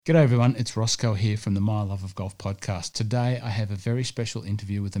G'day everyone, it's Roscoe here from the My Love of Golf podcast. Today I have a very special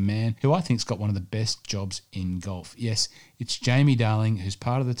interview with a man who I think's got one of the best jobs in golf. Yes, it's Jamie Darling, who's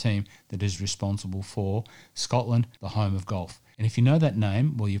part of the team that is responsible for Scotland, the home of golf. And if you know that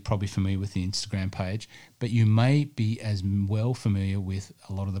name, well, you're probably familiar with the Instagram page, but you may be as well familiar with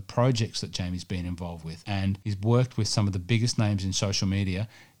a lot of the projects that Jamie's been involved with. And he's worked with some of the biggest names in social media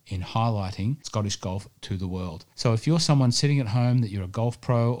in highlighting Scottish golf to the world. So if you're someone sitting at home that you're a golf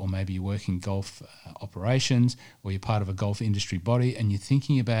pro, or maybe you work in golf operations, or you're part of a golf industry body and you're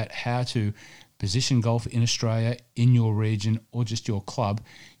thinking about how to position golf in Australia, in your region, or just your club,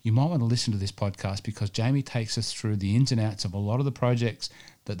 you might want to listen to this podcast because Jamie takes us through the ins and outs of a lot of the projects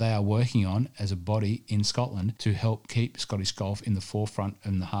that they are working on as a body in Scotland to help keep Scottish golf in the forefront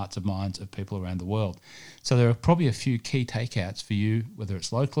and the hearts and minds of people around the world. So there are probably a few key takeouts for you, whether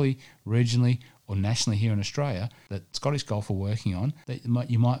it's locally, regionally, or nationally here in Australia, that Scottish golf are working on that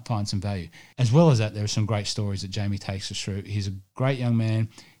you might find some value. As well as that, there are some great stories that Jamie takes us through. He's a great young man.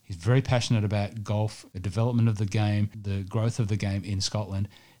 He's very passionate about golf, the development of the game, the growth of the game in Scotland.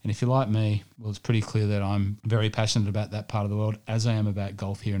 And if you're like me, well, it's pretty clear that I'm very passionate about that part of the world, as I am about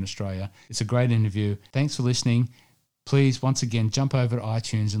golf here in Australia. It's a great interview. Thanks for listening. Please, once again, jump over to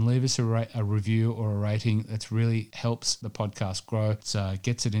iTunes and leave us a review or a rating. That really helps the podcast grow. It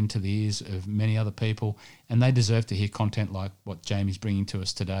gets it into the ears of many other people, and they deserve to hear content like what Jamie's bringing to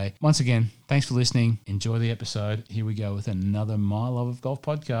us today. Once again, thanks for listening. Enjoy the episode. Here we go with another My Love of Golf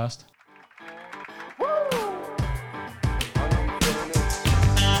podcast.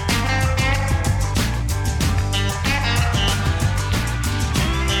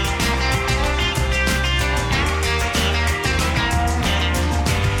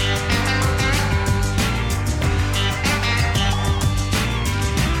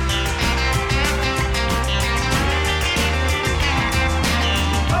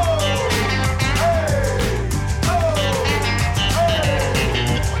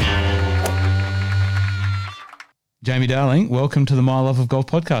 Jamie Darling, welcome to the My Love of Golf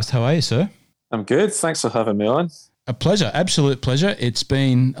podcast. How are you, sir? I'm good. Thanks for having me on. A pleasure. Absolute pleasure. It's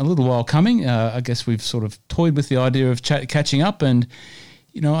been a little while coming. I guess we've sort of toyed with the idea of catching up, and,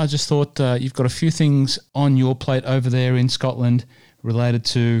 you know, I just thought you've got a few things on your plate over there in Scotland related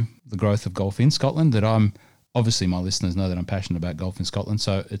to the growth of golf in Scotland that obviously my listeners know that I'm passionate about golf in Scotland,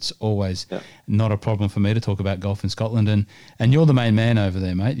 so it's always not a problem for me to talk about golf in Scotland. And you're the main man over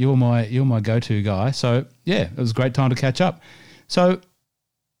there, mate. You're my go-to guy. So yeah, it was a great time to catch up. So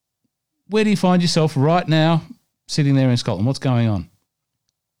where do you find yourself right now sitting there in Scotland? What's going on?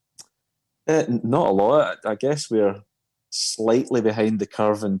 Not a lot. I guess we're slightly behind the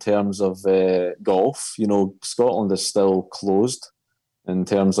curve in terms of golf. You know, Scotland is still closed in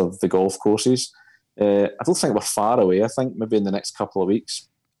terms of the golf courses. I don't think we're far away. I think maybe in the next couple of weeks,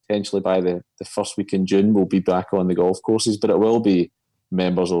 potentially by the first week in June, we'll be back on the golf courses, but it will be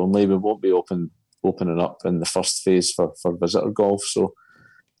members only. We won't be opening up in the first phase for visitor golf. So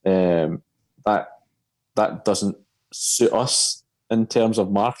that doesn't suit us in terms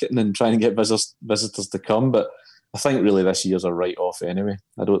of marketing and trying to get visitors to come. But I think really this year's a write-off anyway.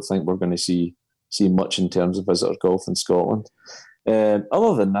 I don't think we're going to see much in terms of visitor golf in Scotland.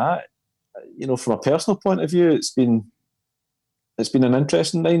 Other than that, you know, from a personal point of view, it's been an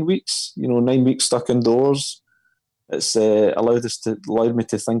interesting 9 weeks. You know, 9 weeks stuck indoors. It's allowed me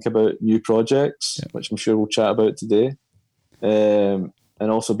to think about new projects, which I'm sure we'll chat about today, and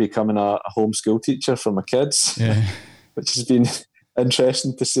also becoming a homeschool teacher for my kids, which has been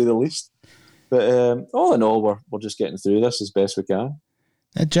interesting to say the least. But all in all, we're just getting through this as best we can.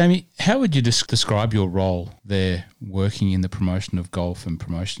 Now, Jamie, how would you describe your role there working in the promotion of golf and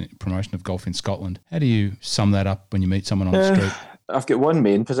promotion of golf in Scotland? How do you sum that up when you meet someone on the street? I've got one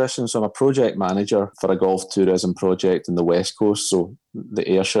main position, so I'm a project manager for a golf tourism project in the West Coast, so the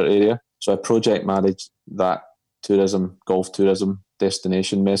Ayrshire area. So I project manage that golf tourism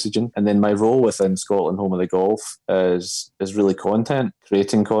destination messaging. And then my role within Scotland Home of the Golf is really content,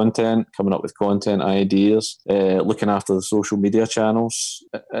 creating content, coming up with content ideas, looking after the social media channels.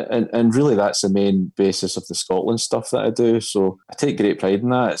 And really that's the main basis of the Scotland stuff that I do. So I take great pride in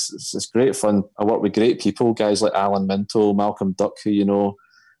that. It's great fun. I work with great people, guys like Alan Minto, Malcolm Duck, who you know,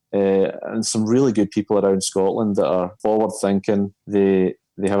 and some really good people around Scotland that are forward thinking. They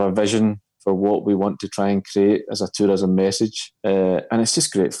have a vision for what we want to try and create as a tourism message. And it's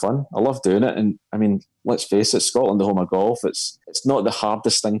just great fun. I love doing it. And I mean, let's face it, Scotland, the home of golf, it's not the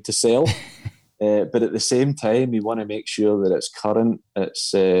hardest thing to sell. But at the same time, you want to make sure that it's current,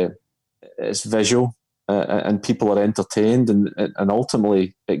 it's visual, and people are entertained. And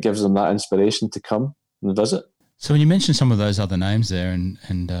ultimately, it gives them that inspiration to come and visit. So when you mentioned some of those other names there, and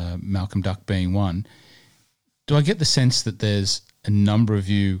Malcolm Duck being one, do I get the sense that there's a number of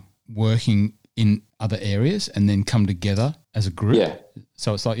you working in other areas and then come together as a group? Yeah.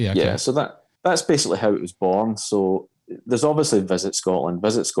 So it's like, okay. Yeah, so that's basically how it was born. So there's obviously Visit Scotland.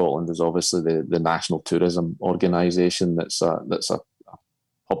 Visit Scotland is obviously the national tourism organisation that's a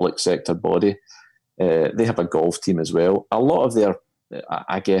public sector body. They have a golf team as well. A lot of their,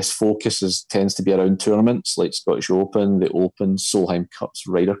 I guess, focus tends to be around tournaments like Scottish Open, the Open, Solheim Cups,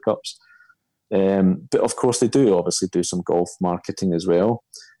 Ryder Cups. But of course, they do obviously do some golf marketing as well.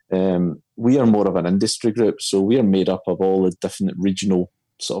 We are more of an industry group, so we are made up of all the different regional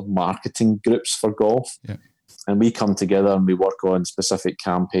sort of marketing groups for golf. Yeah. And we come together and we work on specific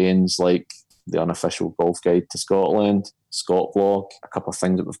campaigns like the unofficial golf guide to Scotland, ScotVlog, a couple of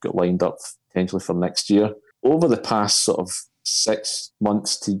things that we've got lined up potentially for next year. Over the past sort of 6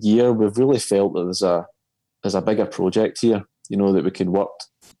 months to year, we've really felt that there's a bigger project here, that we can work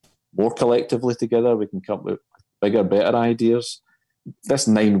more collectively together. We can come up with bigger, better ideas. This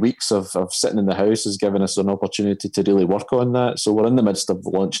 9 weeks of sitting in the house has given us an opportunity to really work on that. So we're in the midst of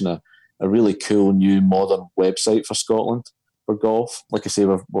launching a really cool new modern website for Scotland for golf. Like I say,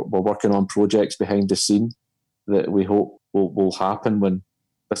 we're working on projects behind the scene that we hope will happen when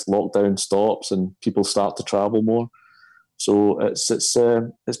this lockdown stops and people start to travel more. So it's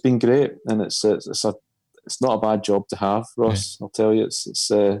been great, and it's not a bad job to have, Ross. Yeah. I'll tell you,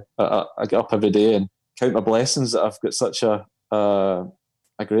 I get up every day and count my blessings that I've got such a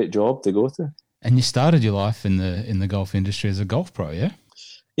great job to go to. And you started your life in the golf industry as a golf pro, yeah?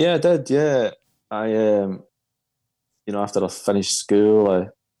 Yeah, I did. Yeah, I after I finished school,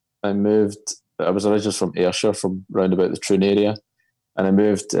 I moved. I was originally from Ayrshire, from round about the Troon area, and I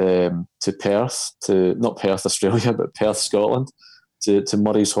moved to Perth, not Perth, Australia, but Perth, Scotland, to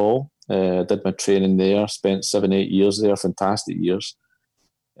Murray's Hall. Did my training there. Spent 7-8 years there. Fantastic years.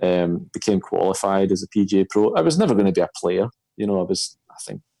 Became qualified as a PGA pro. I was never going to be a player. I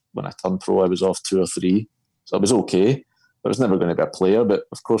think when I turned pro, I was off 2 or 3, so I was okay. I was never going to be a player, but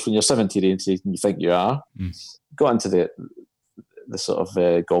of course, when you're 17, 18, you think you are. Got into the sort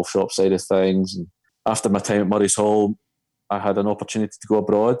of golf shop side of things, and after my time at Murray's Hall, I had an opportunity to go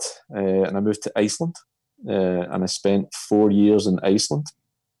abroad, and I moved to Iceland, and I spent 4 years in Iceland.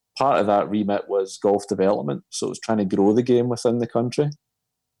 Part of that remit was golf development, so it was trying to grow the game within the country.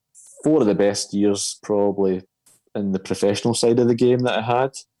 4 of the best years probably in the professional side of the game that I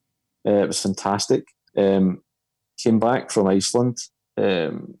had. It was fantastic. Came back from Iceland,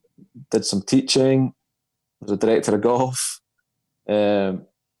 did some teaching, was a director of golf. And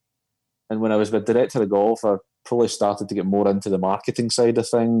when I was with director of golf, I probably started to get more into the marketing side of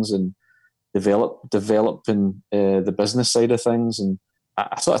things and developing the business side of things. And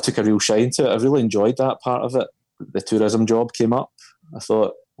I thought I took a real shine to it. I really enjoyed that part of it. The tourism job came up. I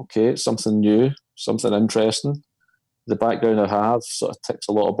thought, okay, it's something new, something interesting. The background I have sort of ticks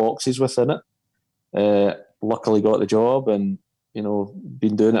a lot of boxes within it. Luckily got the job, and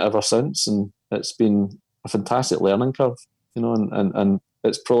been doing it ever since, and it's been a fantastic learning curve. And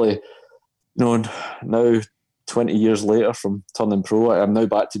it's probably now 20 years later from turning pro, I'm now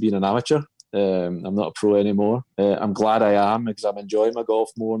back to being an amateur. I'm not a pro anymore. I'm glad I am, because I'm enjoying my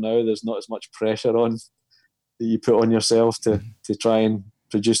golf more now. There's not as much pressure on that you put on yourself to try and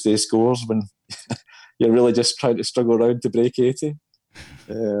produce these scores when you're really just trying to struggle around to break 80.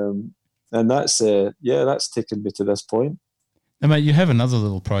 And that's taken me to this point. Now, mate, you have another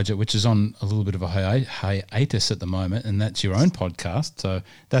little project which is on a little bit of a hiatus at the moment, and that's your own podcast. So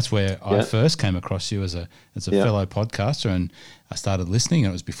that's where I first came across you as a fellow podcaster, and I started listening.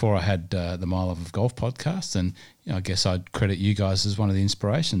 And it was before I had the My Love of Golf podcast, and I guess I'd credit you guys as one of the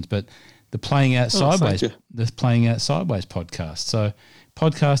inspirations. But the Playing Out Sideways podcast. So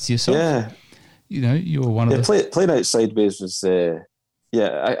podcast yourself. Yeah, you were one of the Playing Out Sideways was.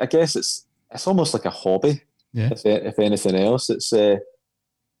 I guess it's almost like a hobby. Yeah. If anything else, it's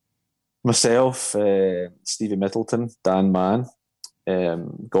myself, Stevie Middleton, Dan Mann,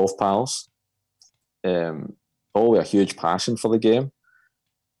 golf pals, all with a huge passion for the game,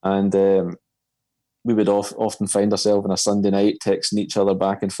 and we would often find ourselves on a Sunday night texting each other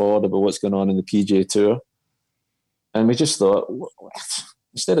back and forward about what's going on in the PGA Tour, and we just thought,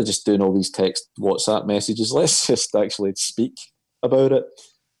 instead of just doing all these text WhatsApp messages, let's just actually speak about it.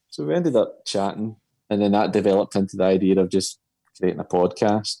 So we ended up chatting, and then that developed into the idea of just creating a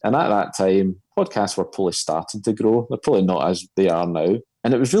podcast. And at that time, podcasts were probably starting to grow. They're probably not as they are now.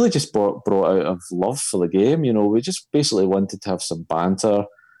 And it was really just brought out of love for the game. We just basically wanted to have some banter,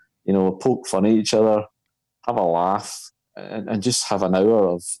 poke fun at each other, have a laugh, and just have an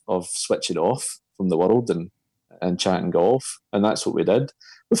hour of switching off from the world and and chatting golf, and that's what we did.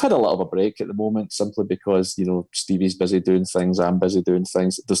 We've had a little of a break at the moment simply because, Stevie's busy doing things, I'm busy doing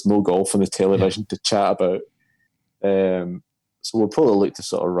things. There's no golf on the television to chat about. So we'll probably look to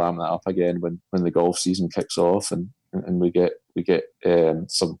sort of ramp that up again when the golf season kicks off and we get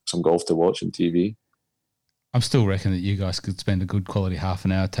some golf to watch on TV. I'm still reckon that you guys could spend a good quality half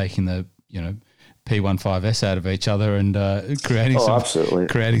an hour taking the P15S out of each other and creating some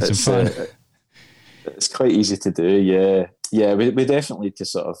fun. It's quite easy to do, yeah. Yeah, we definitely need to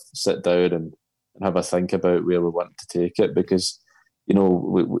sort of sit down and have a think about where we want to take it because,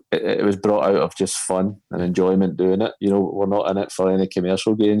 it was brought out of just fun and enjoyment doing it. We're not in it for any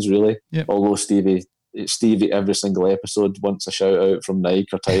commercial gains, really. Yep. Although Stevie, every single episode wants a shout out from Nike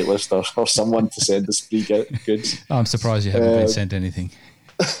or Titleist or someone to send us free goods. I'm surprised you haven't been sent anything.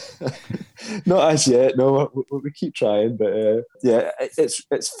 Not as yet. No, we keep trying, but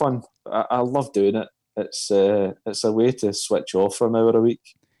it's fun. I love doing it. It's a way to switch off for an hour a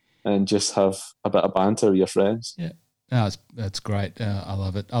week and just have a bit of banter with your friends. Yeah, no, that's great. I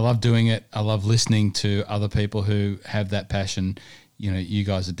love it. I love doing it. I love listening to other people who have that passion. You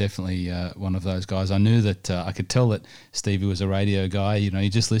guys are definitely one of those guys. I knew that I could tell that Stevie was a radio guy. You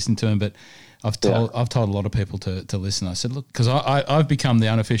just listened to him, but I've told a lot of people to listen. I said, look, because I've become the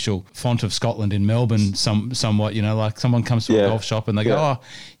unofficial font of Scotland in Melbourne. Somewhat, like someone comes to a golf shop and they go, "Oh,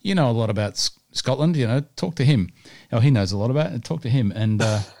 you know a lot about Scotland. Talk to him. Oh, he knows a lot about it. Talk to him." And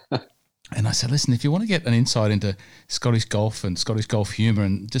and I said, listen, if you want to get an insight into Scottish golf and Scottish golf humour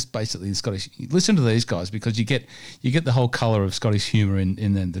and just basically the Scottish, listen to these guys because you get the whole colour of Scottish humour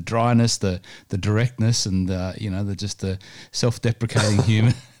in the dryness, the directness, and the self-deprecating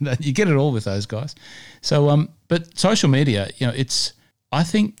humour. You get it all with those guys. So, but social media, I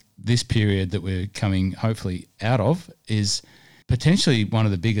think this period that we're coming hopefully out of is potentially one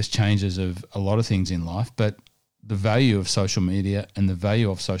of the biggest changes of a lot of things in life, but the value of social media and the value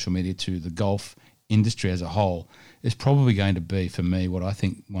of social media to the golf industry as a whole is probably going to be, for me, what I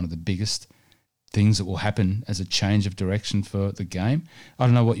think one of the biggest things that will happen as a change of direction for the game. I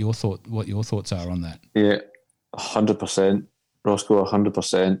don't know what your thoughts are on that. Yeah, 100%, Roscoe,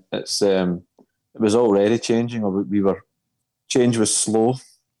 100%. It was already changing, or change was slow.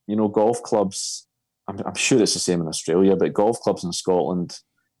 Golf clubs, I'm sure it's the same in Australia, but golf clubs in Scotland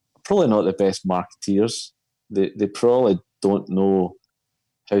are probably not the best marketeers. They probably don't know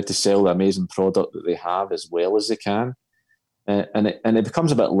how to sell the amazing product that they have as well as they can. And it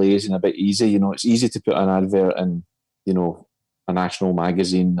becomes a bit lazy and a bit easy. It's easy to put an advert in, a national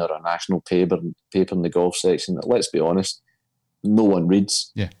magazine or a national paper in the golf section that, let's be honest, no one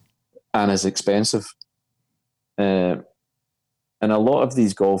reads. Yeah. And is expensive. And a lot of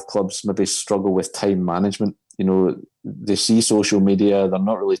these golf clubs maybe struggle with time management. They see social media, they're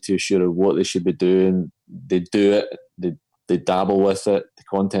not really too sure of what they should be doing. They do it, they dabble with it. The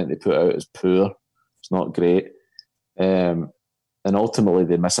content they put out is poor. It's not great. And ultimately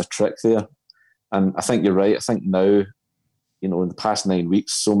they miss a trick there. And I think you're right. I think now, in the past 9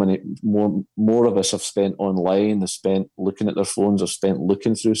 weeks, so many more of us have spent online, they've spent looking at their phones, have spent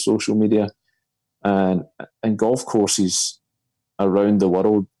looking through social media. And golf courses around the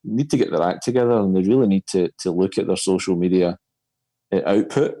world need to get their act together, and they really need to look at their social media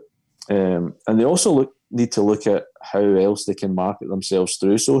output. And they also need to look at how else they can market themselves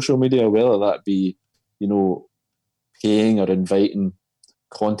through social media, whether that be, paying or inviting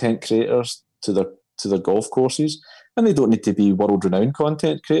content creators to their golf courses. And they don't need to be world-renowned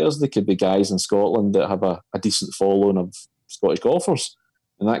content creators. They could be guys in Scotland that have a decent following of Scottish golfers.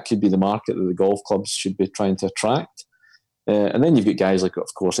 And that could be the market that the golf clubs should be trying to attract. And then you've got guys like,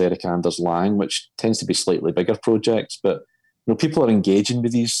 of course, Eric Anders Lang, which tends to be slightly bigger projects. But people are engaging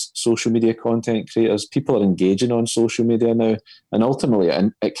with these social media content creators. People are engaging on social media now. And ultimately,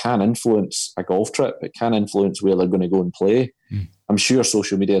 it can influence a golf trip. It can influence where they're going to go and play. Mm. I'm sure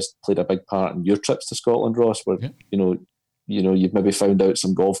social media has played a big part in your trips to Scotland, Ross, where, you've maybe found out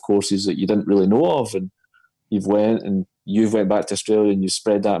some golf courses that you didn't really know of. And you've went back to Australia and you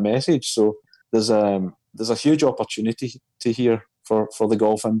spread that message. So there's a huge opportunity to here for the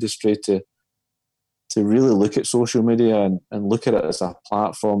golf industry to really look at social media and look at it as a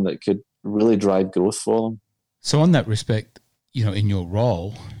platform that could really drive growth for them. So on that respect, in your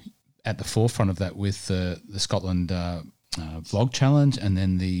role at the forefront of that with the Scotland Vlog Challenge and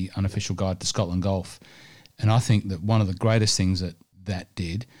then the unofficial guide to Scotland Golf, and I think that one of the greatest things that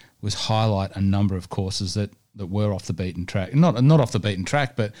did was highlight a number of courses that were off the beaten track. Not off the beaten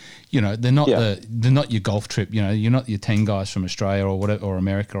track, but they're not they're not your golf trip. You're not your 10 guys from Australia or whatever, or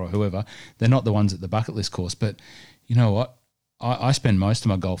America or whoever. They're not the ones at the bucket list course. But you know what? I spend most of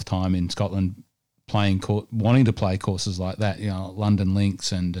my golf time in Scotland wanting to play courses like that, London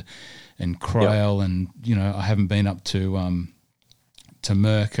Links and Crail, and I haven't been up to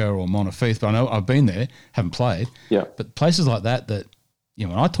Merca or Montefiore, but I know I've been there, haven't played. Yeah. But places like that,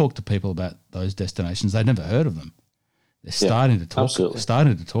 when I talk to people about those destinations, they've never heard of them. They're starting to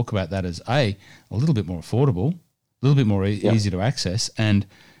talk about that as a little bit more affordable, a little bit more easy to access, and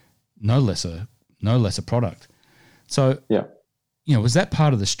no lesser product. So was that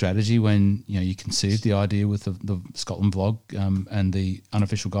part of the strategy when you conceived the idea with the Scotland vlog and the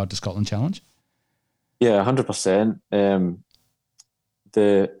Unofficial Guide to Scotland challenge? Yeah, 100%.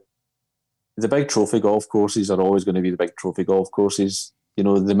 The big trophy golf courses are always going to be the big trophy golf courses.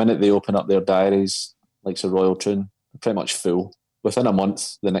 The minute they open up their diaries, like the Royal Troon, they're pretty much full. Within a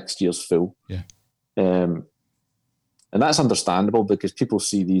month, the next year's full. Yeah. And that's understandable because people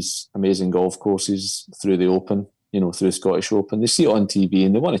see these amazing golf courses through the Open, through Scottish Open. They see it on TV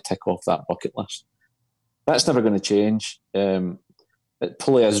and they want to tick off that bucket list. That's never going to change. It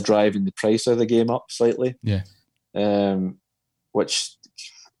probably is driving the price of the game up slightly. Yeah. Which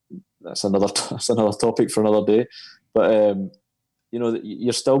that's another topic for another day. But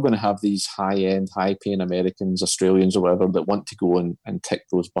you're still going to have these high-end, high-paying Americans, Australians, or whatever that want to go and tick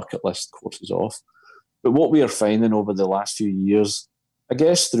those bucket list courses off. But what we are finding over the last few years, I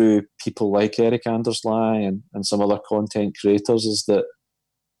guess through people like Eric Andersly and some other content creators, is that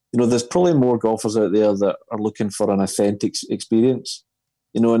there's probably more golfers out there that are looking for an authentic experience.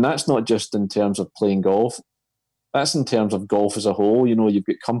 And that's not just in terms of playing golf. That's in terms of golf as a whole. You've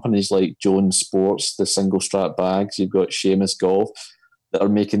got companies like Jones Sports, the single strap bags. You've got Seamus Golf that are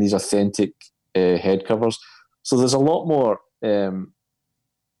making these authentic head covers. So there's a lot more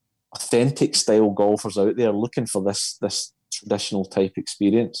authentic style golfers out there looking for this traditional type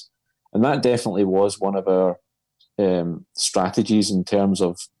experience. And that definitely was one of our strategies in terms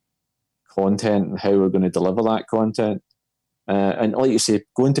of content and how we're going to deliver that content. And like you say,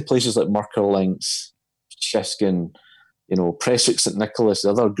 going to places like Merca Links, Chiskin, Prestwick St Nicholas,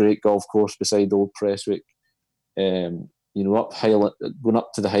 the other great golf course beside Old Prestwick, up Highland, going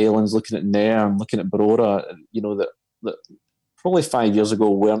up to the Highlands, looking at Nairn, looking at Barora, that probably 5 years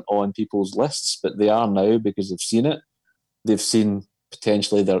ago weren't on people's lists, but they are now because they've seen it. They've seen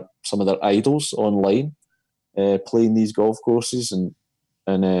potentially some of their idols online playing these golf courses, and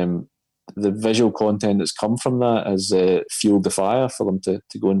the visual content that's come from that has fueled the fire for them to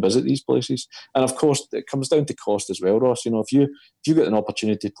go and visit these places. And of course, it comes down to cost as well, Ross. If you get an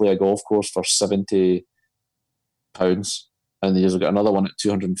opportunity to play a golf course for £70, and you've got another one at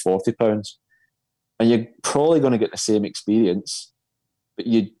 £240, and you're probably going to get the same experience, but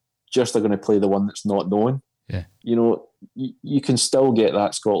you just are going to play the one that's not known. Yeah. You can still get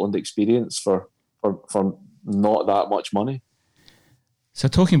that Scotland experience for not that much money. So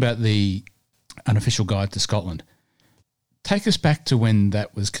talking about the Unofficial Guide to Scotland, take us back to when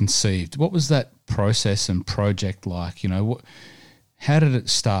that was conceived. What was that process and project like? How did it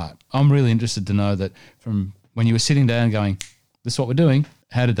start? I'm really interested to know that from when you were sitting down going, this is what we're doing,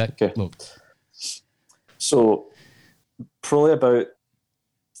 how did that look? So probably about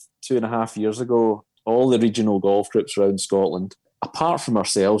 2.5 years ago, all the regional golf groups around Scotland, apart from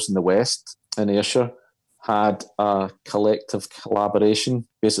ourselves in the West, in Ayrshire, had a collective collaboration,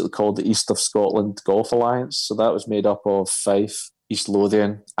 basically called the East of Scotland Golf Alliance. So that was made up of Fife, East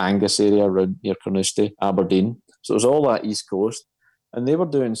Lothian, Angus area around near Carnoustie, Aberdeen. So it was all that East Coast. And they were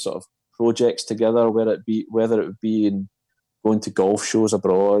doing sort of projects together, whether it would be in going to golf shows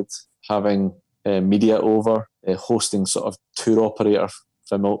abroad, having media over, hosting sort of tour operator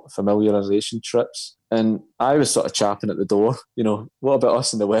familiarisation trips. And I was sort of chapping at the door, what about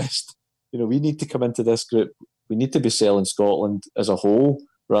us in the West? We need to come into this group. We need to be selling Scotland as a whole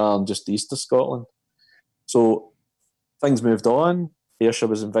rather than just east of Scotland. So things moved on. Ayrshire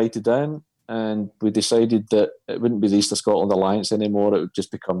was invited in, and we decided that it wouldn't be the East of Scotland Alliance anymore. It would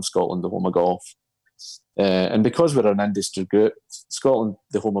just become Scotland, the Home of Golf. And because we're an industry group, Scotland,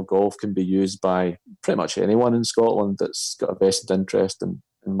 the Home of Golf, can be used by pretty much anyone in Scotland that's got a vested interest in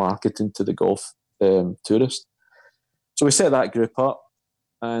marketing to the golf tourist. So we set that group up.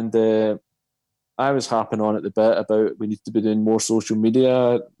 And I was harping on at the bit about we need to be doing more social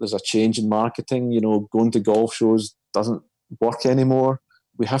media. There's a change in marketing. Going to golf shows doesn't work anymore.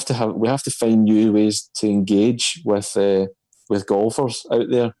 We have to find new ways to engage with golfers out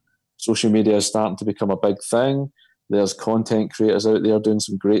there. Social media is starting to become a big thing. There's content creators out there doing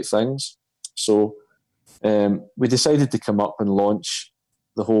some great things. So we decided to come up and launch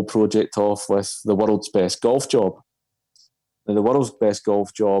the whole project off with the world's best golf job. Now, the world's best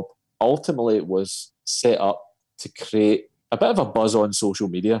golf job ultimately was set up to create a bit of a buzz on social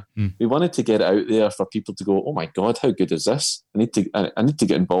media. We wanted to get it out there for people to go, oh my God, how good is this? I need to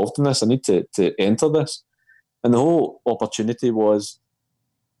get involved in this. I need to enter this. And the whole opportunity was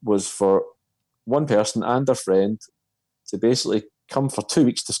for one person and their friend to basically come for 2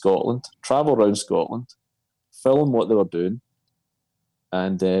 weeks to Scotland, travel around Scotland, film what they were doing,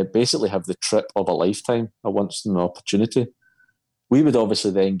 and basically have the trip of a lifetime, a once-in-an opportunity. We would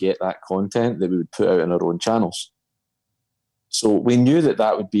obviously then get that content that we would put out on our own channels. So we knew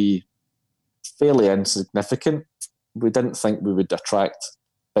that would be fairly insignificant. We didn't think we would attract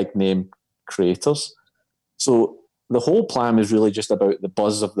big-name creators. So the whole plan was really just about the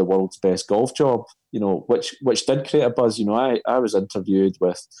buzz of the world's best golf job, which did create a buzz. I was interviewed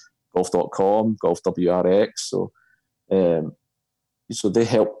with golf.com, Golf WRX, so they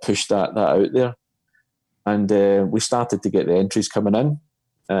helped push that out there. And we started to get the entries coming in,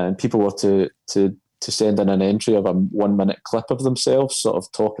 and people were to send in an entry of a 1 minute clip of themselves, sort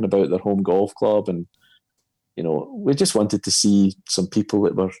of talking about their home golf club. And, we just wanted to see some people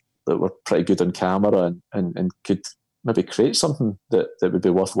that were pretty good on camera and could maybe create something that would be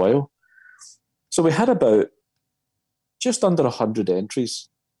worthwhile. So we had about just under 100 entries.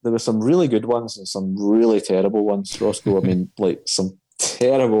 There were some really good ones and some really terrible ones, Roscoe. I mean, like some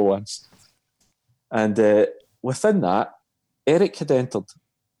terrible ones. And within that, Eric had entered.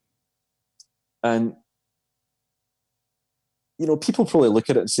 And, people probably look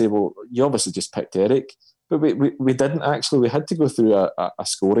at it and say, well, you obviously just picked Eric. But we didn't actually. We had to go through a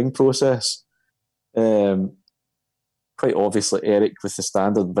scoring process. Quite obviously, Eric, with the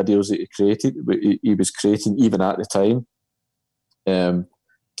standard videos that he was creating even at the time,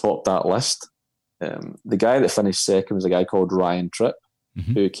 topped that list. The guy that finished second was a guy called Ryan Tripp,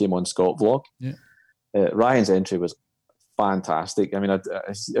 who came on Scott Vlog. Yeah. Ryan's entry was fantastic. I mean,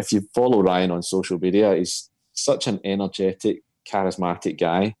 if you follow Ryan on social media, he's such an energetic, charismatic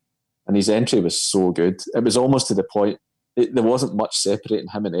guy, and his entry was so good. It was almost to the point, there wasn't much separating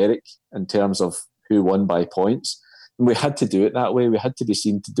him and Eric in terms of who won by points. And we had to do it that way. We had to be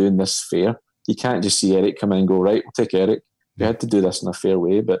seen to doing this fair. You can't just see Eric come in and go, right, we'll take Eric. We had to do this in a fair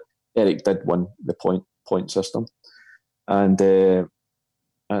way, but Eric did win the point system. And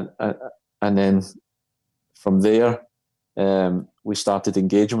then from there, we started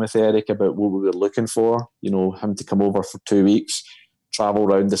engaging with Eric about what we were looking for, him to come over for 2 weeks, travel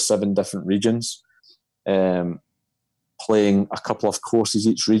around the 7 different regions, playing a couple of courses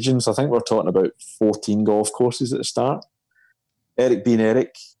each region. So I think we're talking about 14 golf courses at the start. Eric being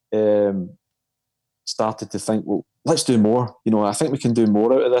Eric, started to think, well, let's do more. I think we can do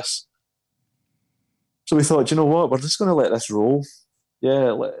more out of this. So we thought, you know what, we're just going to let this roll.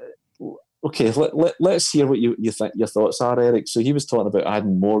 Yeah, let's hear what you think your thoughts are, Eric. So he was talking about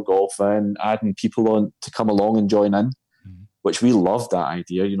adding more golf in, adding people on to come along and join in, which we loved that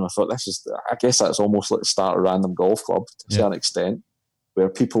idea. I thought I guess that's almost like the start of a random golf club to a certain extent, where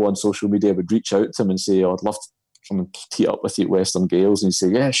people on social media would reach out to him and say, oh, I'd love to come and tee up with you at Western Gales. And he'd say,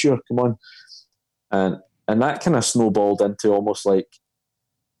 yeah, sure, come on. And that kind of snowballed into almost like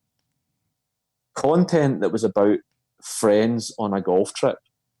content that was about friends on a golf trip.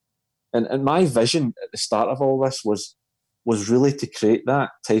 And my vision at the start of all this was really to create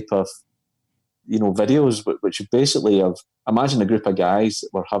that type of, videos, which basically imagine a group of guys that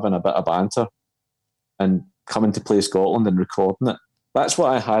were having a bit of banter and coming to play Scotland and recording it. That's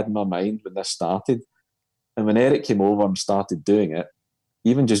what I had in my mind when this started. And when Eric came over and started doing it,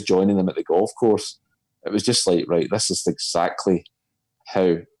 even just joining them at the golf course, it was just like, right, this is exactly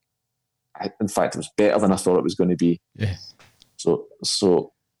how, in fact, it was better than I thought it was going to be. Yeah. So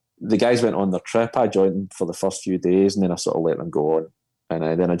the guys went on their trip. I joined them for the first few days, and then I sort of let them go on.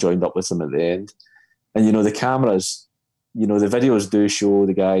 And then I joined up with them at the end. And, the cameras, the videos do show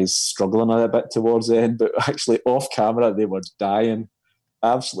the guys struggling a bit towards the end, but actually off camera, they were dying,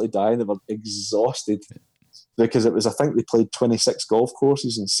 absolutely dying. They were exhausted because I think they played 26 golf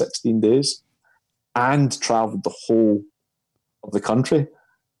courses in 16 days and travelled the whole of the country.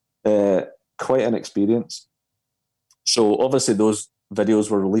 Quite an experience. So obviously those videos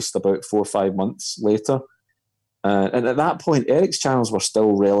were released about 4 or 5 months later. And at that point, Eric's channels were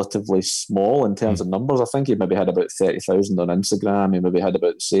still relatively small in terms of numbers. I think he maybe had about 30,000 on Instagram. He maybe had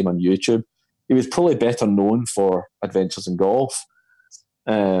about the same on YouTube. He was probably better known for Adventures in Golf.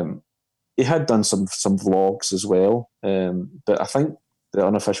 He had done some vlogs as well. But I think the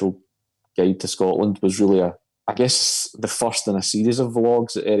Unofficial Guide to Scotland was really I guess the first in a series of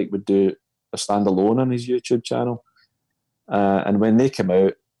vlogs that Eric would do a standalone on his YouTube channel. And when they came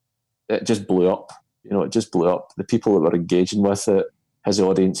out, it just blew up. It just blew up. The people that were engaging with it, his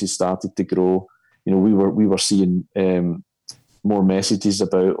audiences started to grow. We were seeing more messages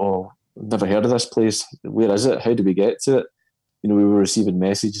about, oh, never heard of this place. Where is it? How do we get to it? We were receiving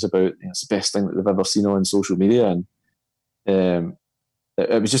messages about, it's the best thing that they've ever seen on social media. And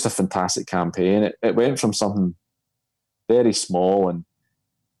it was just a fantastic campaign. It went from something very small and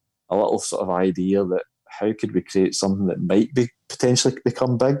a little sort of idea that how could we create something that might be potentially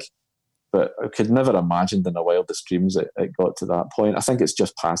become big, but I could never imagined in a wildest dreams it got to that point. I think it's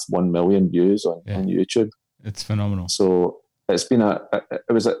just past 1 million views on YouTube. It's phenomenal. So it's been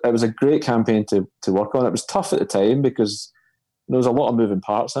it was a great campaign to work on. It was tough at the time because there was a lot of moving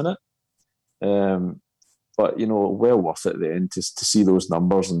parts in it. But well worth it at the end to see those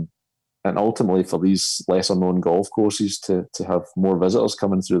numbers and ultimately for these lesser known golf courses to have more visitors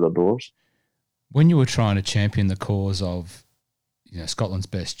coming through their doors. When you were trying to champion the cause of Scotland's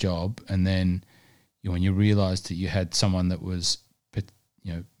best job, and then when you realised that you had someone that was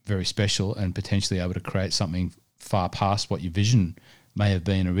very special and potentially able to create something far past what your vision may have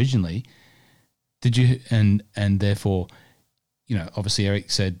been originally, did you and therefore obviously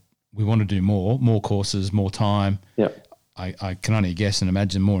Eric said we want to do more courses, more time. Yep. I can only guess and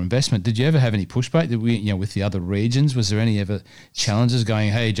imagine more investment. Did you ever have any pushback? Did we, with the other regions, was there any ever challenges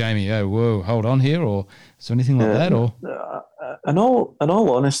going, hey, Jamie, oh, whoa, hold on here, or is there anything like that? Or in all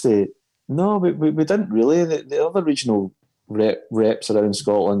honesty, no, we didn't really. The other regional reps around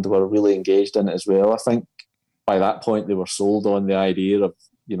Scotland were really engaged in it as well. I think by that point they were sold on the idea of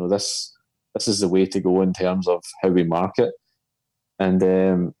this is the way to go in terms of how we market, and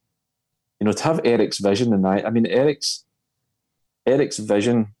to have Eric's vision and Eric's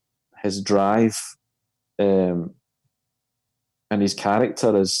vision, his drive, and his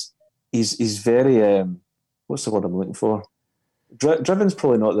character he's very what's the word I'm looking for? Driven's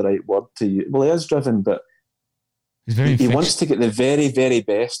probably not the right word to use. Well, he is driven, but he's very he wants to get the very, very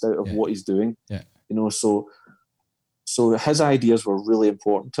best out of what he's doing. Yeah. So his ideas were really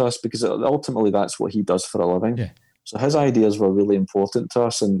important to us because ultimately that's what he does for a living. Yeah. So his ideas were really important to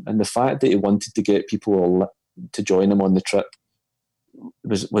us, and the fact that he wanted to get people to join him on the trip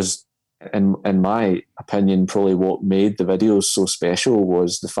was in my opinion probably what made the videos so special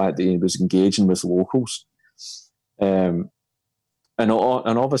was the fact that he was engaging with locals, and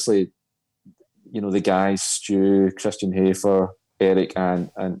obviously the guys Stu, Christian Hafer, Eric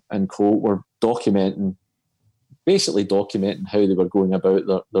and Colt were basically documenting how they were going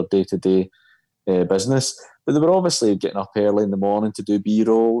about their day-to-day business, but they were obviously getting up early in the morning to do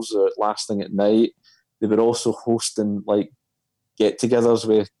B-rolls last thing at night. They were also hosting get-togethers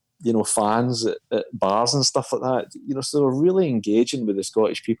with fans at bars and stuff like that. So they were really engaging with the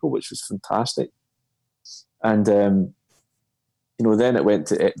Scottish people, which was fantastic. And then it went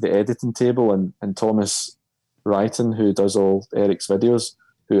to the editing table, and Thomas Wrighton, who does all Eric's videos,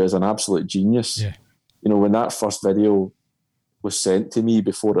 who is an absolute genius. Yeah. When that first video was sent to me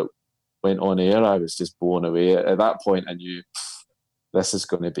before it went on air, I was just blown away. At that point, I knew this is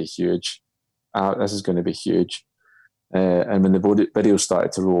going to be huge. This is going to be huge. And when the video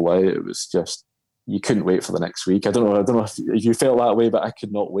started to roll out, it was just, you couldn't wait for the next week. I don't know if you felt that way, but I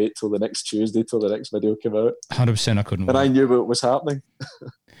could not wait till the next Tuesday till the next video came out. 100%, I couldn't wait. And I knew what was happening.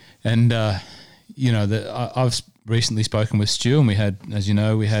 And I've recently spoken with Stu, and we had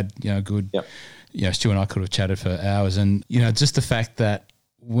good. Yep. Stu and I could have chatted for hours, and just the fact that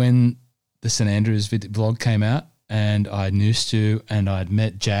when the St Andrews vlog came out, and I knew Stu and I'd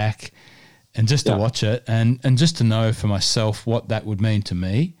met Jack, and just to watch it, and just to know for myself what that would mean to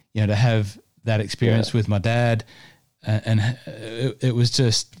me, to have that experience with my dad, and it was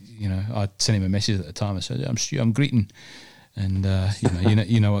just, I sent him a message at the time. I said, I'm Stu, I'm greeting. And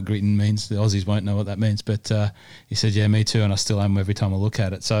you know what greeting means. The Aussies won't know what that means, but he said, yeah, me too, and I still am every time I look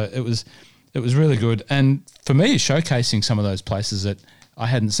at it. So it was really good, and for me, showcasing some of those places that I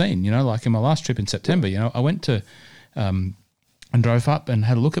hadn't seen. Like in my last trip in September, I went to and drove up and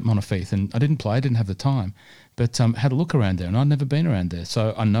had a look at Montefieth, and I didn't play, I didn't have the time, but had a look around there, and I'd never been around there,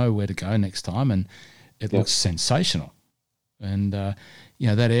 so I know where to go next time, and it looks sensational, and that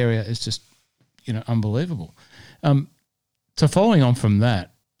area is just unbelievable. So following on from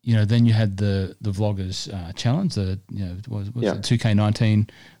that, then you had the vloggers challenge, the the 2K19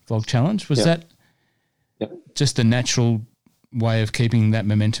 vlog challenge. Was that just a natural way of keeping that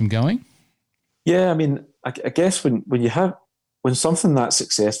momentum going? Yeah, I mean, I guess when something that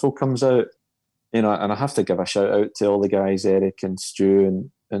successful comes out, and I have to give a shout out to all the guys, Eric and Stu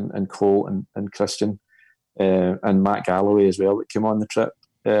and Colt and Christian and Matt Galloway as well that came on the trip.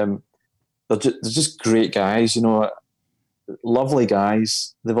 They're just great guys, lovely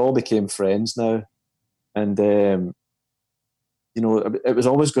guys. They've all become friends now, and it was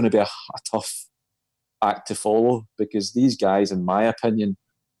always going to be a tough act to follow, because these guys, in my opinion,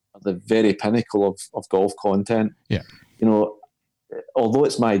 are the very pinnacle of golf content. Yeah. You know, although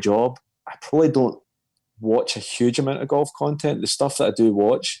it's my job, I probably don't watch a huge amount of golf content. The stuff that I do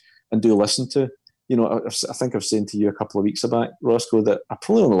watch and do listen to, you know, I think I was saying to you a couple of weeks back, Roscoe, that I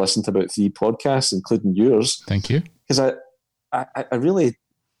probably only listen to about 3 podcasts, including yours. Thank you. Because I really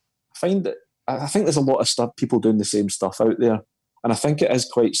find that I think there's a lot of stuff, people doing the same stuff out there. And I think it is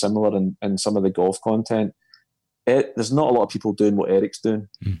quite similar in some of the golf content. There's not a lot of people doing what Eric's doing.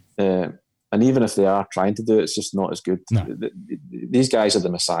 And even if they are trying to do it, it's just not as good. No. These guys are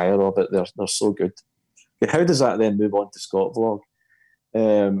the messiah of it. They're so good. Okay, how does that then move on to Scott Vlog?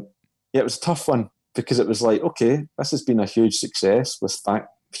 It was a tough one, because it was like, okay, this has been a huge success with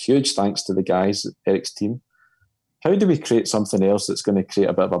huge thanks to the guys at Eric's team. How do we create something else that's going to create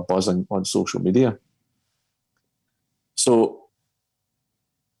a bit of a buzz on social media? So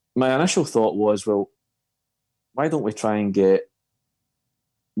my initial thought was, well, why don't we try and get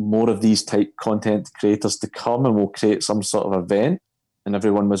more of these type content creators to come, and we'll create some sort of event, and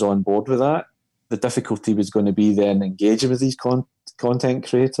everyone was on board with that. The difficulty was going to be then engaging with these content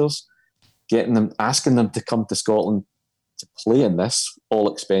creators, asking them to come to Scotland to play in this,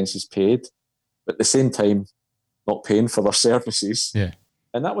 all expenses paid, but at the same time, not paying for their services. Yeah.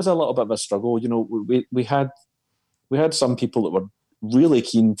 And that was a little bit of a struggle. You know, we had some people that were really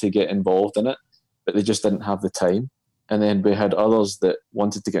keen to get involved in it, but they just didn't have the time. And then we had others that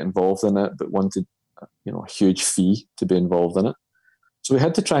wanted to get involved in it, but wanted, you know, a huge fee to be involved in it. So we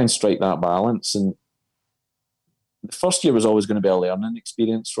had to try and strike that balance. And the first year was always going to be a learning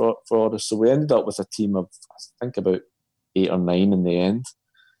experience for us. So we ended up with a team of, I think, about 8 or 9 in the end.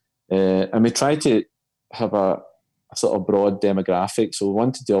 And we tried to have a sort of broad demographic. So we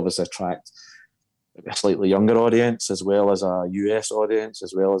wanted to obviously attract a slightly younger audience, as well as a US audience,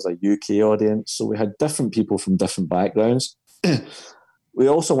 as well as a UK audience. So we had different people from different backgrounds. We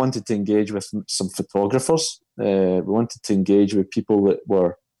also wanted to engage with some photographers. We wanted to engage with people that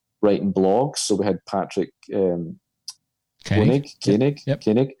were writing blogs. So we had Patrick Koenig,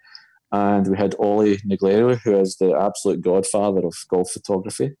 and we had Ollie Neglerio, who is the absolute godfather of golf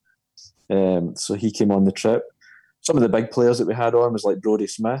photography. So he came on the trip. Some of the big players that we had on was like Brodie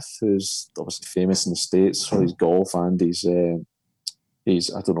Smith, who's obviously famous in the States for his golf and his I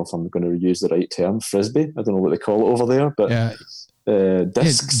don't know if I'm going to use the right term, frisbee. I don't know what they call it over there, but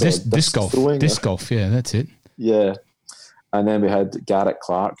disc golf. Throwing. Disc golf, yeah, that's it. Yeah. And then we had Garrett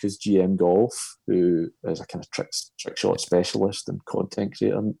Clark, who's GM Golf, who is a kind of trick shot specialist and content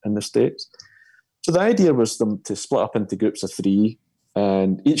creator in the States. So the idea was them to split up into groups of 3,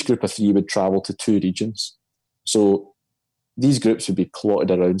 and each group of 3 would travel to 2 regions. So these groups would be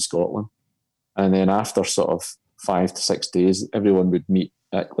plotted around Scotland. And then after sort of 5 to 6 days, everyone would meet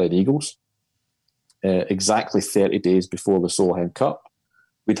at Glen Eagles. Exactly 30 days before the Solheim Cup.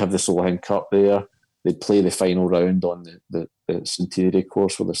 We'd have the Solheim Cup there. They'd play the final round on the Centenary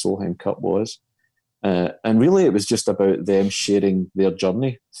course where the Solheim Cup was. And really it was just about them sharing their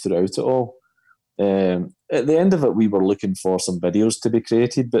journey throughout it all. At the end of it, we were looking for some videos to be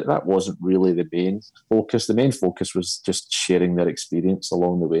created, but that wasn't really the main focus. The main focus was just sharing their experience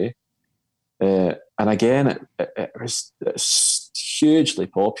along the way. And again, it was hugely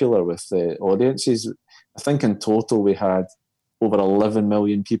popular with audiences. I think in total we had over 11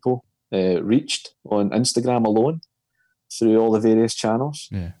 million people reached on Instagram alone through all the various channels.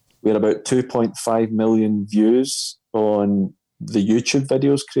 Yeah. We had about 2.5 million views on the YouTube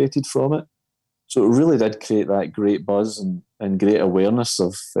videos created from it. So it really did create that great buzz and great awareness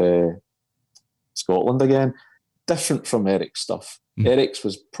of Scotland again. Different from Eric's stuff. Eric's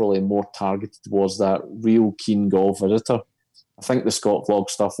was probably more targeted towards that real keen golf visitor. I think the Scott Vlog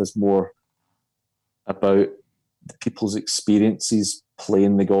stuff is more about the people's experiences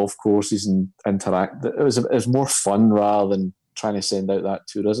playing the golf courses and interact. It was more fun rather than trying to send out that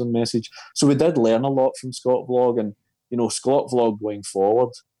tourism message. So we did learn a lot from Scott Vlog, and Scott Vlog going forward,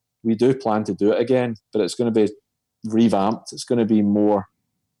 we do plan to do it again, but it's going to be revamped. It's going to be more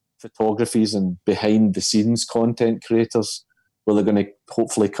photographies and behind the scenes content creators, where they're going to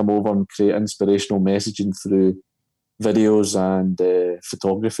hopefully come over and create inspirational messaging through videos and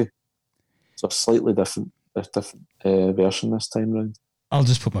photography. So a slightly different version this time round. I'll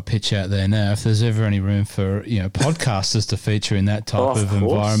just put my pitch out there now. If there's ever any room for podcasters to feature in that type of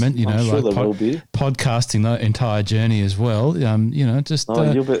environment, I'm sure there will be. Podcasting the entire journey as well.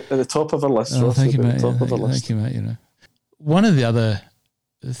 You'll be at the top of our list. Oh, thank you, mate. Thank you, mate. One of the other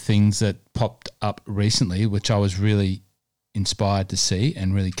things that popped up recently, which I was really inspired to see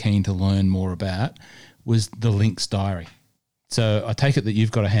and really keen to learn more about, was the Links Diary. So I take it that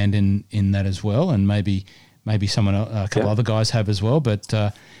you've got a hand in that as well, and maybe someone, a couple other guys have as well. But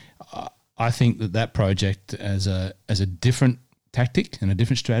I think that project as a different tactic and a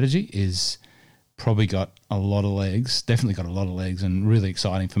different strategy is probably got a lot of legs. Definitely got a lot of legs, and really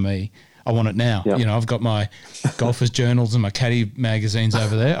exciting for me. I want it now. Yep. I've got my golfers' journals and my caddy magazines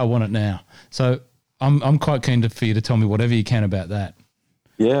over there. I want it now. So I'm quite keen for you to tell me whatever you can about that.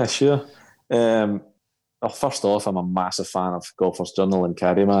 Yeah, sure. Well, first off, I'm a massive fan of Golfers' Journal and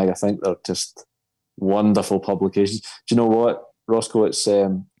Caddy Mag. I think they're just wonderful publications. Do you know what, Roscoe?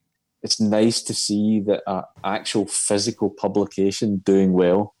 It's nice to see that an actual physical publication doing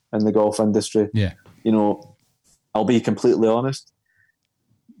well in the golf industry. Yeah. I'll be completely honest.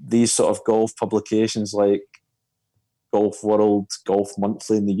 These sort of golf publications like Golf World, Golf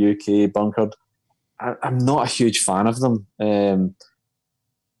Monthly in the UK, Bunkered, I'm not a huge fan of them.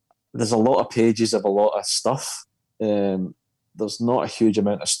 There's a lot of pages of a lot of stuff. There's not a huge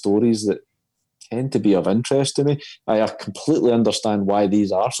amount of stories that tend to be of interest to me. I completely understand why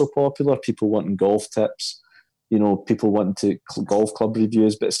these are so popular. People wanting golf tips, people wanting golf club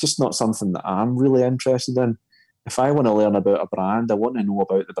reviews, but it's just not something that I'm really interested in. If I want to learn about a brand, I want to know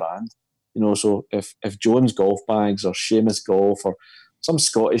about the brand. So if Jones Golf Bags or Seamus Golf or some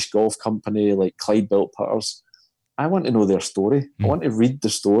Scottish golf company like Clyde Built Putters, I want to know their story. I want to read the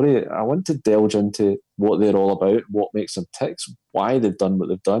story. I want to delve into what they're all about, what makes them tick, why they've done what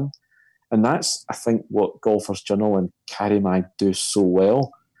they've done. And that's, I think, what Golfers' Journal and Caddy Mag do so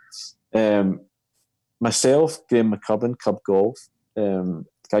well. Myself, Graham McCubbin, Cub Golf, a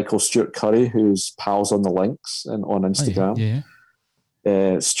guy called Stuart Curry, who's pals on the links and on Instagram. Oh,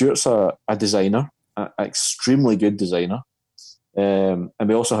 yeah. Stuart's a designer, an extremely good designer. And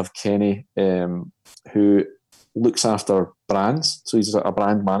we also have Kenny, who looks after brands. So he's a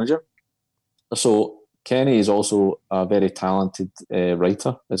brand manager. So Kenny is also a very talented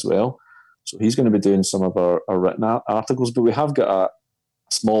writer as well. So he's going to be doing some of our written articles. But we have got a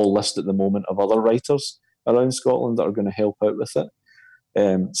small list at the moment of other writers around Scotland that are going to help out with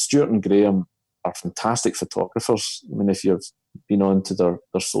it. Stuart and Graham are fantastic photographers. I mean, if you've been on to their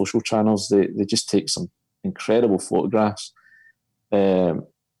social channels, they just take some incredible photographs. And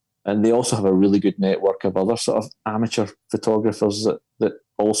they also have a really good network of other sort of amateur photographers that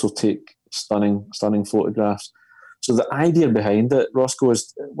also take stunning photographs. So the idea behind it, Roscoe,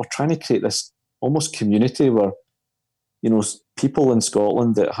 is we're trying to create this almost community where, people in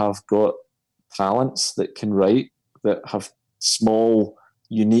Scotland that have got talents that can write, that have small,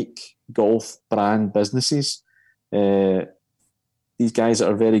 unique golf brand businesses. These guys that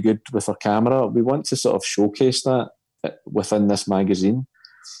are very good with their camera, we want to sort of showcase that within this magazine.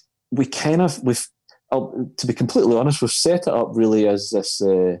 To be completely honest, we've set it up really as this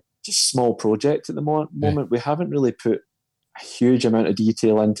just small project at the moment. Yeah. We haven't really put a huge amount of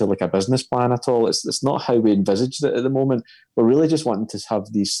detail into like a business plan at all. It's not how we envisaged it at the moment. We're really just wanting to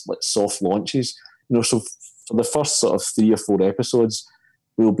have these like soft launches. So for the first sort of 3 or 4 episodes,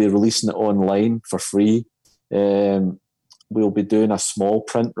 we'll be releasing it online for free. We'll be doing a small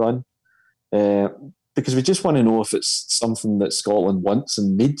print run. Because we just want to know if it's something that Scotland wants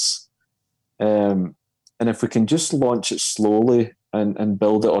and needs. And if we can just launch it slowly and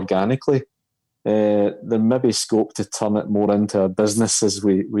build it organically, there may be scope to turn it more into a business as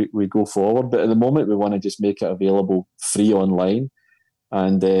we go forward. But at the moment, we want to just make it available free online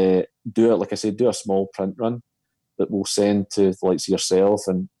and do it, like I said, do a small print run that we'll send to the likes of yourself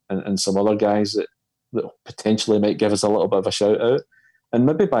and some other guys that potentially might give us a little bit of a shout out. And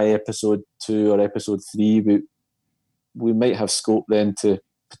maybe by episode 2 or episode 3, we might have scope then to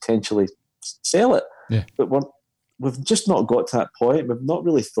potentially sell it. Yeah. But we've just not got to that point. We've not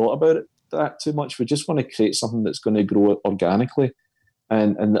really thought about it that too much. We just want to create something that's going to grow organically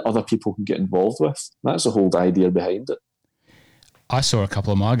and that other people can get involved with. That's the whole idea behind it. I saw a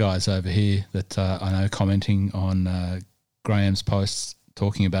couple of my guys over here that I know commenting on Graham's posts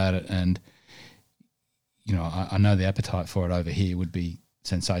talking about it, and I know the appetite for it over here would be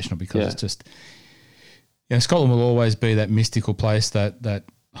sensational because it's just, Scotland will always be that mystical place, that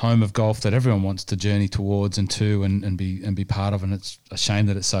home of golf that everyone wants to journey towards and be part of, and it's a shame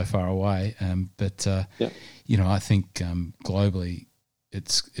that it's so far away. But I think globally,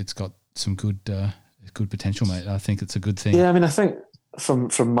 it's got some good potential, mate. I think it's a good thing. Yeah, I mean, I think from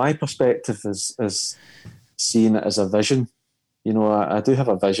my perspective, as seeing it as a vision, I do have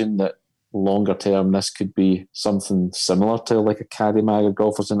a vision that longer term, this could be something similar to like a Caddy Mag or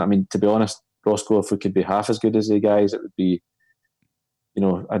Golfers. And I mean, to be honest, Roscoe, if we could be half as good as the guys, it would be,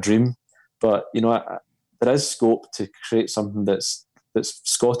 a dream. But there is scope to create something that's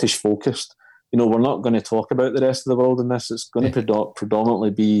Scottish focused. we're not going to talk about the rest of the world in this. It's going to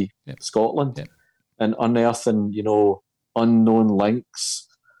predominantly be Scotland and unearthing, unknown links,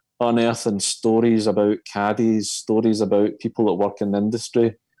 unearthing stories about caddies, stories about people that work in the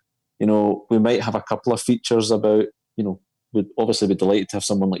industry. We might have a couple of features about, we'd obviously be delighted to have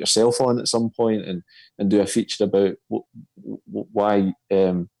someone like yourself on at some point and do a feature about why,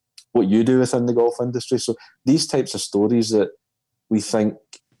 what you do within the golf industry. So these types of stories that we think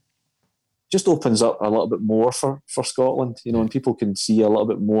just opens up a little bit more for Scotland, and people can see a little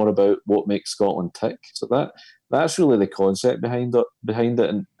bit more about what makes Scotland tick. So that's really the concept behind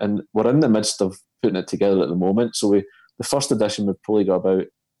it. And we're in the midst of putting it together at the moment. So the first edition, we've probably got about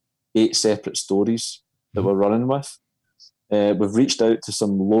 8 separate stories that we're running with. We've reached out to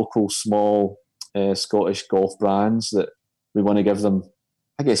some local small Scottish golf brands that we want to give them,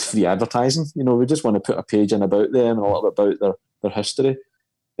 I guess, free advertising. We just want to put a page in about them and a little bit about their history.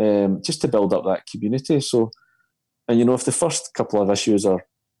 Just to build up that community. So, and if the first couple of issues are,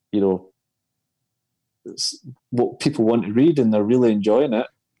 what people want to read and they're really enjoying it,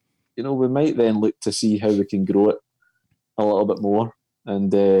 we might then look to see how we can grow it a little bit more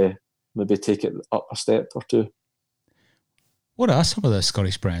and maybe take it up a step or two. What are some of those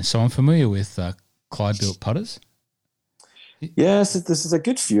Scottish brands? So I'm familiar with Clyde Built putters. Yes, there's a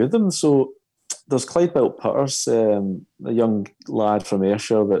good few of them. So there's Clyde Built Putters, a young lad from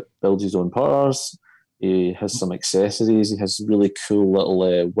Ayrshire that builds his own putters. He has some accessories. He has really cool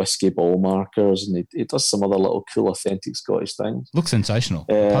little whiskey ball markers, and he does some other little cool, authentic Scottish things. Looks sensational.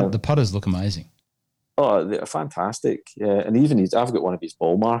 The putters look amazing. Oh, they're fantastic. And even I've got one of his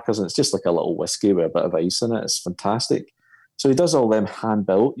ball markers, and it's just like a little whiskey with a bit of ice in it. It's fantastic. So he does all them hand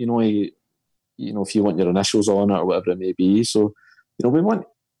built. If you want your initials on it or whatever it may be. So, we want.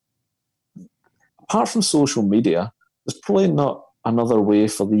 Apart from social media, there's probably not another way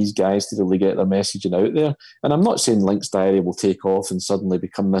for these guys to really get their messaging out there. And I'm not saying Link's Diary will take off and suddenly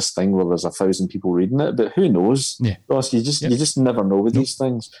become this thing where there's 1,000 people reading it, but who knows? Yeah. Ross, you just never know with these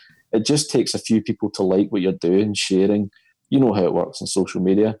things. It just takes a few people to like what you're doing, sharing. You know how it works on social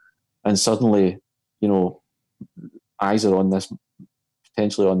media. And suddenly, eyes are on this,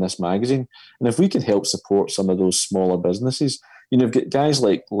 potentially on this magazine. And if we can help support some of those smaller businesses, you've got guys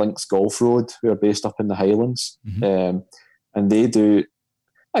like Links Golf Road who are based up in the Highlands, and they do,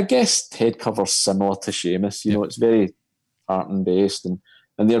 I guess, head covers similar to Seamus. It's very tartan based, and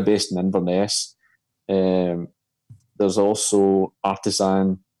they're based in Inverness. There's also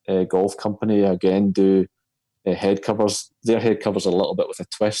Artisan Golf Company, again, do head covers. Their head covers are a little bit with a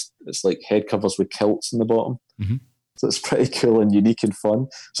twist. It's like head covers with kilts in the bottom. So it's pretty cool and unique and fun.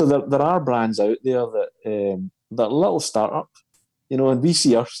 So there are brands out there that a little startup, and we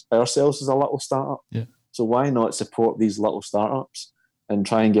see ourselves as a little startup. Yeah. So why not support these little startups and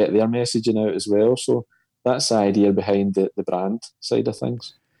try and get their messaging out as well? So that's the idea behind the brand side of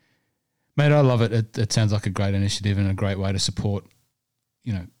things. Mate, I love it. It sounds like a great initiative and a great way to support,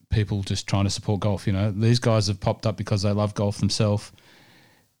 people just trying to support golf. These guys have popped up because they love golf themselves.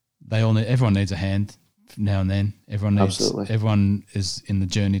 Everyone needs a hand now and then. Everyone is in the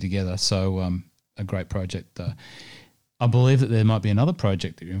journey together. So a great project. I believe that there might be another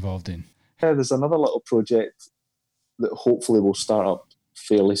project that you're involved in. Yeah, there's another little project that hopefully will start up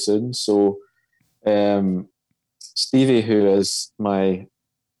fairly soon. So Stevie, who is my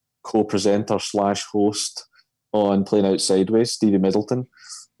co-presenter / host on Playing Out Sideways, Stevie Middleton,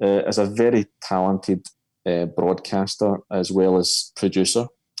 is a very talented broadcaster as well as producer.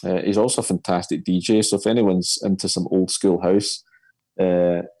 He's also a fantastic DJ. So if anyone's into some old school house,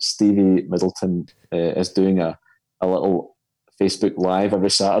 Stevie Middleton is doing a little Facebook Live every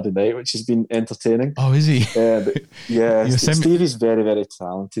Saturday night, which has been entertaining. Oh, is he? But yeah, Stevie's very, very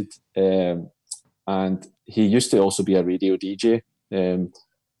talented. And he used to also be a radio DJ.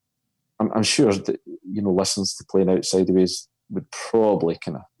 I'm sure that, listens to Playing Out Sideways would probably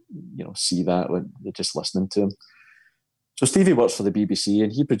kind of, see that when they're just listening to him. So Stevie works for the BBC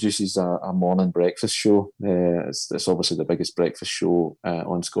and he produces a morning breakfast show. It's obviously the biggest breakfast show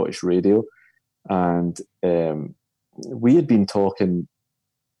on Scottish radio. And we had been talking,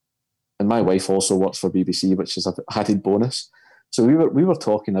 and my wife also works for BBC, which is an added bonus. So we were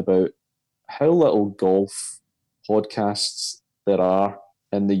talking about how little golf podcasts there are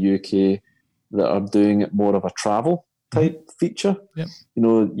in the UK that are doing more of a travel type feature. Yep.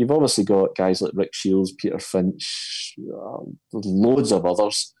 You've obviously got guys like Rick Shields, Peter Finch, loads of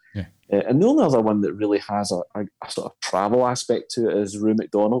others. Yeah. And the only other one that really has a sort of travel aspect to it is Rue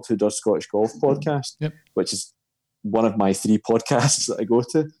McDonald, who does Scottish Golf Podcast, which is one of my 3 podcasts that I go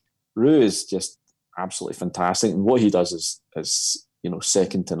to. Rue is just absolutely fantastic, and what he does is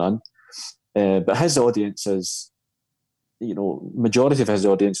second to none. But his audience is, majority of his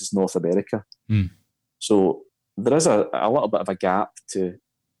audience is North America. So there is a little bit of a gap to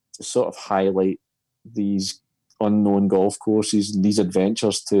sort of highlight these unknown golf courses and these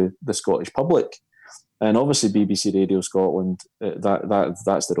adventures to the Scottish public. And obviously BBC Radio Scotland,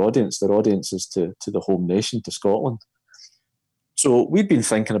 that's their audience. Their audience is to the home nation, to Scotland. So we've been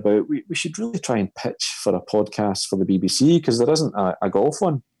thinking about, we should really try and pitch for a podcast for the BBC, because there isn't a golf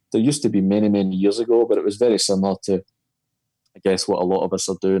one. There used to be many, many years ago, but it was very similar to, I guess, what a lot of us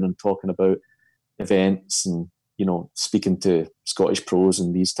are doing and talking about events and, speaking to Scottish pros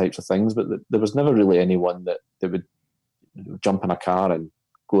and these types of things. But there was never really anyone that would jump in a car and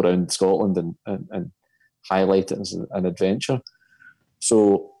go around Scotland and highlight it as an adventure.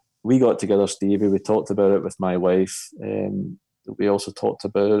 So we got together, Stevie, we talked about it with my wife. We also talked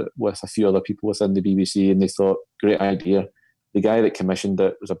about it with a few other people within the BBC, and they thought, great idea. The guy that commissioned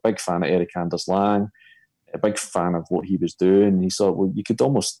it was a big fan of Eric Anders Lang, a big fan of what he was doing. He thought, well, you could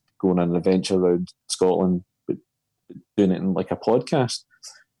almost go on an adventure around Scotland, but doing it in like a podcast.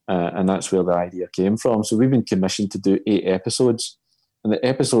 And that's where the idea came from. So we've been commissioned to do 8 episodes. And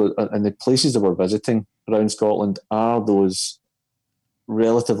the places that we're visiting around Scotland are those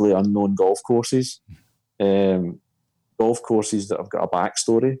relatively unknown golf courses. Golf courses that have got a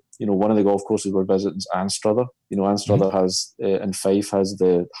backstory. One of the golf courses we're visiting is Anstruther. Anstruther has, in Fife, has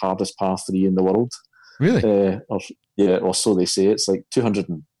the hardest par 3 in the world. Really? Or so they say. It's like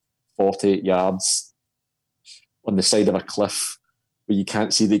 248 yards on the side of a cliff where you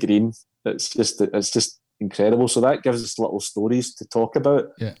can't see the green. It's just incredible. So that gives us little stories to talk about.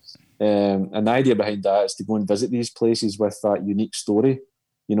 Yeah. And the idea behind that is to go and visit these places with that unique story.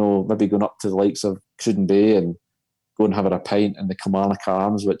 Maybe going up to the likes of Cruden Bay and go and have a pint in the Kilmarnock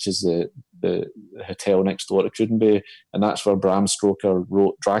Arms, which is the hotel next door to Cruden Bay, and that's where Bram Stoker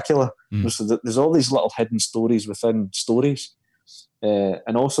wrote Dracula. So there's all these little hidden stories within stories,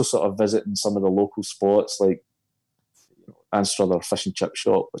 and also sort of visiting some of the local spots like Anstruther Fish and Chip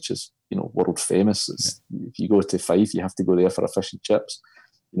Shop, which is world famous. If you go to Fife, you have to go there for a fish and chips.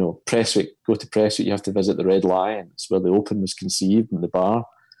 Prestwick, go to Prestwick, you have to visit the Red Lion. It's where the Open was conceived, and the bar.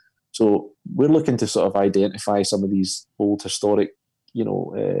 So we're looking to sort of identify some of these old historic,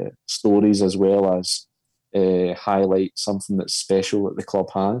 stories, as well as highlight something that's special that the club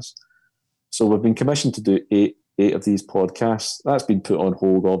has. So we've been commissioned to do eight of these podcasts. That's been put on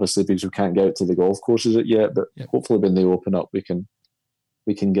hold, obviously, because we can't get out to the golf courses yet. But hopefully, when they open up, we can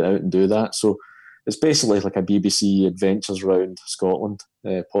get out and do that. So it's basically like a BBC Adventures Round Scotland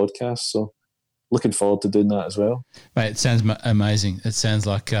podcast. So looking forward to doing that as well. Mate, it sounds amazing. It sounds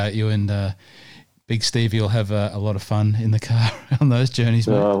like you and Big Stevie will have a lot of fun in the car on those journeys,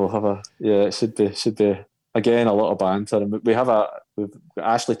 mate. Yeah, we'll have it should be again a lot of banter. And we've got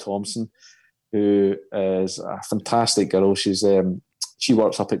Ashley Thompson, who is a fantastic girl. She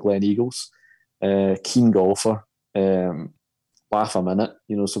works up at Glen Eagles, keen golfer, laugh a minute,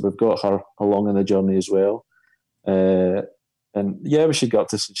 so we've got her along on the journey as well. And yeah, we should get up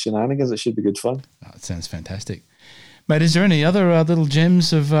to some shenanigans. It should be good fun. Oh, it sounds fantastic. Mate, is there any other little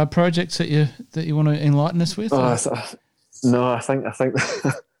gems of projects that you want to enlighten us with? No, I think I think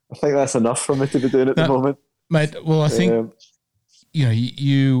that's enough for me to be doing at the moment. Mate, well, I think,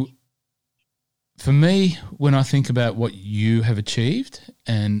 you, for me, when I think about what you have achieved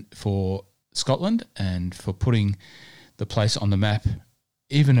and for Scotland and for putting the place on the map,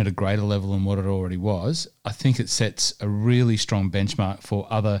 even at a greater level than what it already was, I think it sets a really strong benchmark for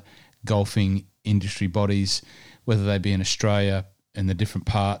other golfing industry bodies, whether they be in Australia in the different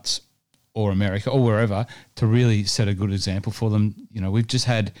parts or America or wherever, to really set a good example for them. We've just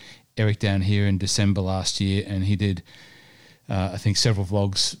had Eric down here in December last year, and he did, I think, several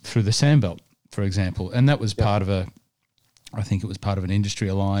vlogs through the Sandbelt, for example, and that was part of an industry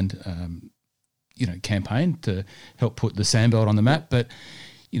aligned campaign to help put the Sandbelt on the map. But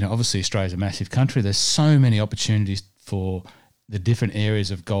obviously Australia's a massive country. There's so many opportunities for the different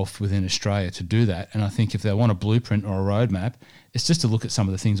areas of golf within Australia to do that. And I think if they want a blueprint or a roadmap, it's just to look at some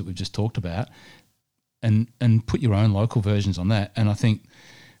of the things that we've just talked about and put your own local versions on that. And I think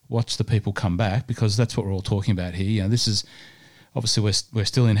watch the people come back, because that's what we're all talking about here. This is obviously we're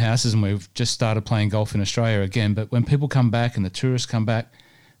still in houses and we've just started playing golf in Australia again. But when people come back and the tourists come back,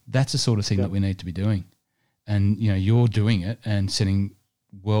 that's the sort of thing that we need to be doing. And, you're doing it and setting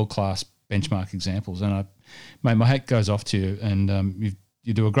world-class benchmark examples. And mate, my hat goes off to you, and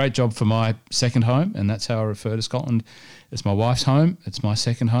you do a great job for my second home, and that's how I refer to Scotland. It's my wife's home. It's my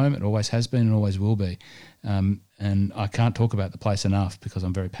second home. It always has been and always will be. And I can't talk about the place enough, because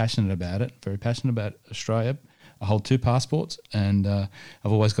I'm very passionate about it, very passionate about Australia. I hold 2 passports, and I've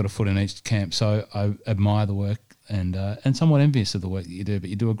always got a foot in each camp. So I admire the work and somewhat envious of the work that you do. But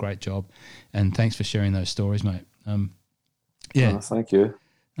you do a great job, and thanks for sharing those stories, mate. Yeah, thank you.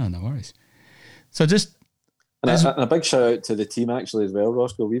 Oh, no worries. So just and a big shout out to the team actually as well,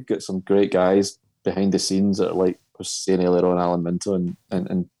 Roscoe. We've got some great guys behind the scenes that are like I was saying earlier on, Alan Minto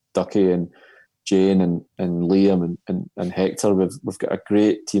and Ducky and Jane and Liam and Hector. We've got a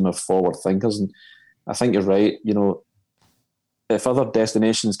great team of forward thinkers, and I think you're right. You know, if other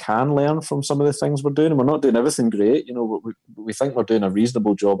destinations can learn from some of the things we're doing, and we're not doing everything great, you know, we think we're doing a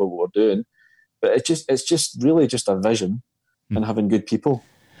reasonable job of what we're doing, but it's just really just a vision and having good people,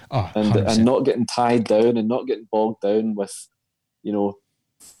 and not getting tied down and not getting bogged down with, you know,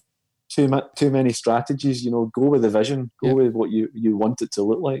 too many strategies. You know, go with the vision, go with what you want it to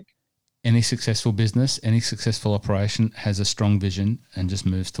look like. Any successful business, any successful operation has a strong vision and just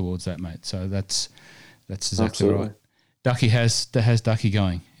moves towards that, mate. So that's exactly Absolutely. Right. Ducky has Ducky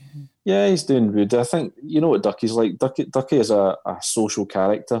going. Yeah, he's doing good. I think you know what Ducky's like. Ducky is a social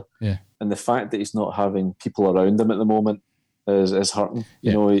character. Yeah. And the fact that he's not having people around him at the moment is hurting.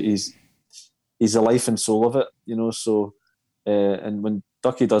 You know, he's the life and soul of it. You know, so and when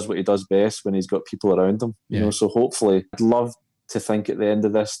Ducky does what he does best, when he's got people around him. You know, so hopefully, I'd love to think at the end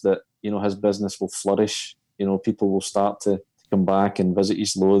of this that, you know, his business will flourish. You know, people will start to come back and visit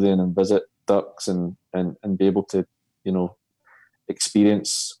East Lothian and visit Ducks and be able to, you know,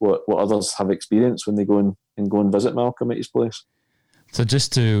 experience what others have experienced when they go and visit Malcolm at his place. So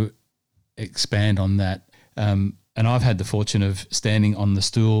just to expand on that, and I've had the fortune of standing on the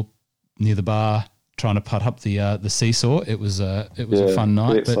stool near the bar trying to putt up the seesaw. It was a fun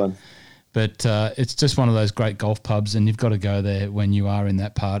night. But it's just one of those great golf pubs, and you've got to go there when you are in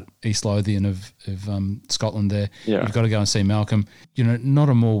that part, East Lothian of Scotland there. Yeah. You've got to go and see Malcolm. You know, not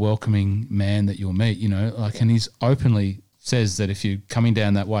a more welcoming man that you'll meet, you know, like, and he's openly says that if you're coming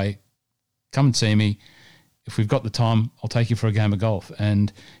down that way, come and see me. If we've got the time, I'll take you for a game of golf.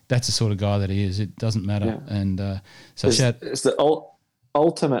 And that's the sort of guy that he is. It doesn't matter. Yeah. And it's the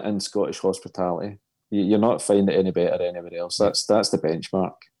ultimate in Scottish hospitality. You're not finding it any better anywhere else. That's the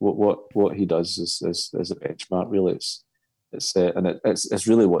benchmark. What he does is a benchmark. Really, it's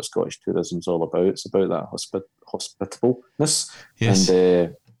really what Scottish tourism's all about. It's about that hospitableness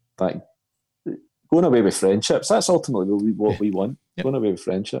and like going away with friendships. That's ultimately what we want. Yep. Going away with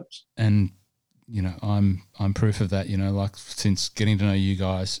friendships. And you know, I'm proof of that. You know, like since getting to know you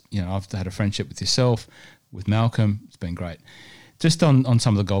guys, you know, I've had a friendship with yourself, with Malcolm. It's been great. Just on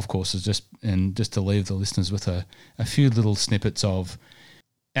some of the golf courses, just to leave the listeners with a few little snippets of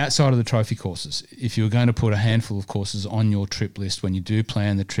outside of the trophy courses. If you were going to put a handful of courses on your trip list when you do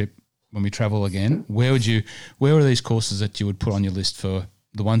plan the trip, when we travel again, where are these courses that you would put on your list for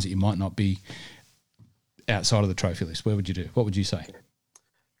the ones that you might not be outside of the trophy list? Where would you do? What would you say?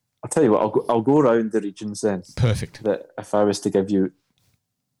 I'll tell you what, I'll go around the regions then. Perfect. That if I was to give you,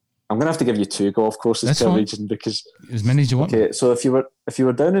 I'm going to have to give you 2 golf courses per region because as many as you want. Okay, so if you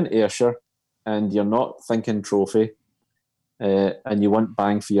were down in Ayrshire and you're not thinking trophy, and you want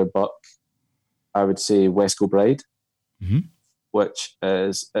bang for your buck, I would say West Kilbride, which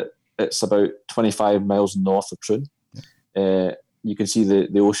is it's about 25 miles north of Troon. Yeah. You can see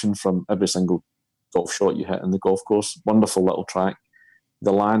the ocean from every single golf shot you hit in the golf course. Wonderful little track.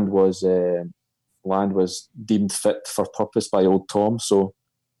 The land was deemed fit for purpose by Old Tom, so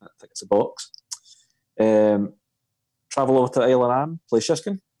I think it's a box. Travel over to Isle of Arran, play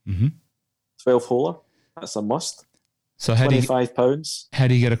Shiskin, 12-holer. That's a must. So £25. How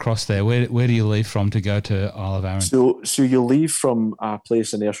do you get across there? Where do you leave from to go to Isle of Arran? So you leave from a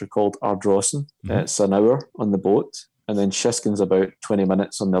place in Ayrshire called Ardrossan. It's an hour on the boat, and then Shiskin's about 20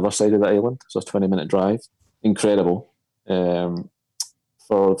 minutes on the other side of the island, so it's a 20-minute drive. Incredible.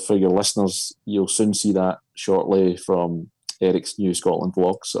 For your listeners, you'll soon see that shortly from Eric's new Scotland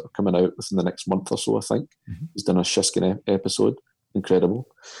vlogs that are coming out within the next month or so, I think. He's done a Shiskin episode. Incredible.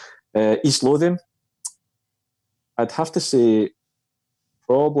 East Lothian, I'd have to say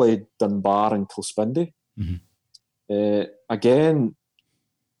probably Dunbar and Kilspindie. Again,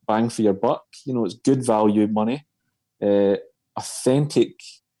 bang for your buck. You know, it's good value money. Authentic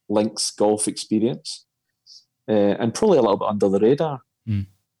links golf experience. And probably a little bit under the radar.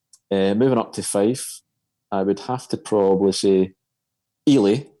 Moving up to Fife, I would have to probably say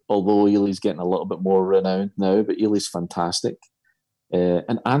Ely, although Ely's getting a little bit more renowned now, but Ely's fantastic.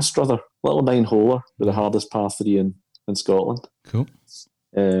 And Anstruther, little 9-holer with the hardest par 3 in Scotland. Cool.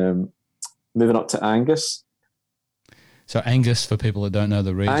 Moving up to Angus. So Angus, for people that don't know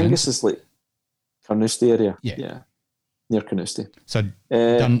the region. Angus is like Carnoustie area. Yeah. near Carnoustie. So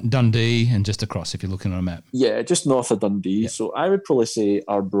Dundee and just across if you're looking on a map. Yeah, just north of Dundee. Yep. So I would probably say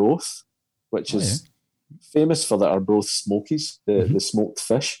Arbroath, which is famous for the Arbroath Smokies, the smoked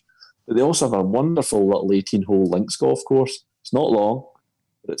fish. But they also have a wonderful little 18-hole links golf course. It's not long,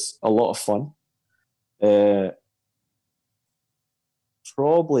 but it's a lot of fun.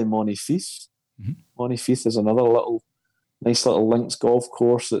 Probably Montefieth. Montefieth is another nice little links golf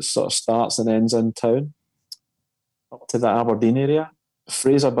course that sort of starts and ends in town. Up to the Aberdeen area.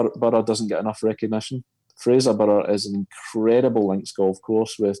 Fraserburgh doesn't get enough recognition. Fraserburgh is an incredible links golf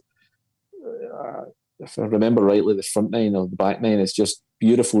course with, if I remember rightly, the front nine or the back nine is just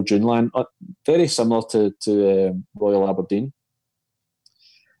beautiful duneland, very similar to Royal Aberdeen.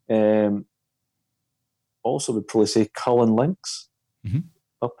 Also, would probably say Cullen Links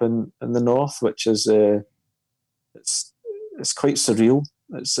up in the north, which is it's quite surreal.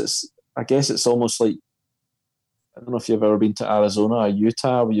 I guess it's almost like, I don't know if you've ever been to Arizona or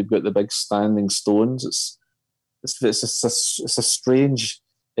Utah where you've got the big standing stones. It's a strange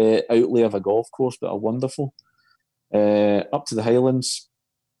outlay of a golf course, but a wonderful. Up to the Highlands,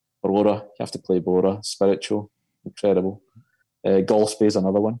 Bora, you have to play Bora, spiritual, incredible. Golspie is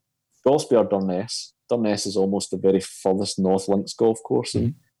another one. Golspie or Durness. Durness is almost the very furthest north links golf course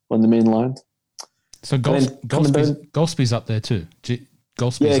on the mainland. So Golspie's up there too.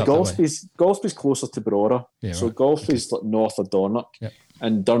 Golspie's closer to Brora. Yeah, so right. Golspie's like north of Dornoch,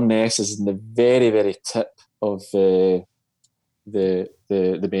 and Durness is in the very, very tip of the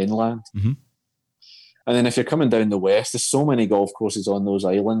mainland. And then if you're coming down the west, there's so many golf courses on those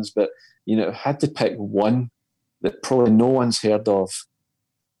islands, but had to pick one that probably no one's heard of,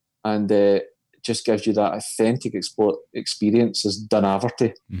 and it just gives you that authentic experience is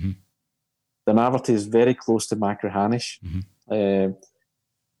Dunaverty. Dunaverty is very close to Machrihanish.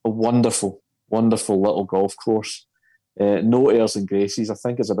 A wonderful, wonderful little golf course. No airs and graces. I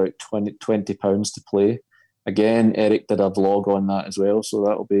think it's about £20 to play. Again, Eric did a vlog on that as well, so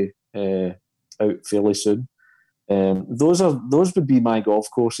that'll be out fairly soon. Those would be my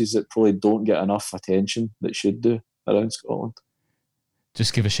golf courses that probably don't get enough attention that should do around Scotland.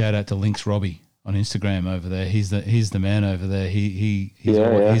 Just give a shout out to Links Robbie on Instagram over there. He's the man over there.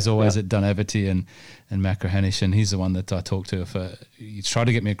 He's always at Dunaverty and Machrihanish, and he's the one that I talk to. If he's tried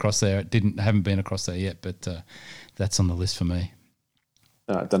to get me across there, haven't been across there yet, but that's on the list for me.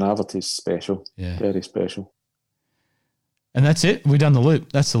 Dunaverty's special, very special. And that's it. We've done the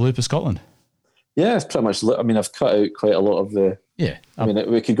loop. That's the loop of Scotland. Yeah, it's pretty much. I mean, I've cut out quite a lot of the. Yeah, I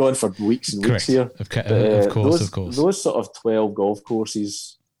mean, we could go on for weeks and weeks here. Of course. Those sort of 12 golf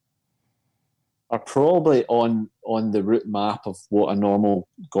courses are probably on the route map of what a normal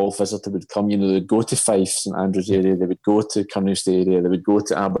golf visitor would come. They would go to Fife, St Andrews area, they would go to Carnoustie area, they would go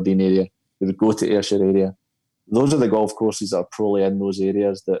to Aberdeen area, they would go to Ayrshire area. Those are the golf courses that are probably in those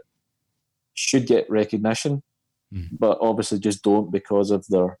areas that should get recognition, but obviously just don't because of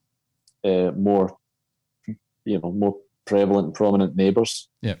their more prevalent and prominent neighbours.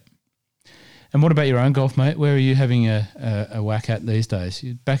 Yep. And what about your own golf, mate? Where are you having a whack at these days?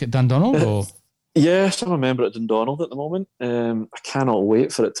 You back at Dundonald or? Yes, I'm a member at Dundonald at the moment. I cannot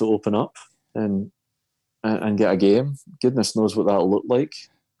wait for it to open up and get a game. Goodness knows what that'll look like.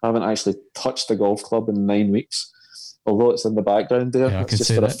 I haven't actually touched a golf club in 9 weeks, although it's in the background there. Yeah, it's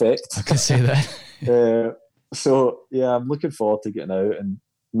just for effect. I can see that. So, I'm looking forward to getting out, and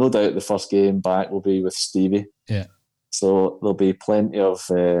no doubt the first game back will be with Stevie. Yeah. So there'll be plenty of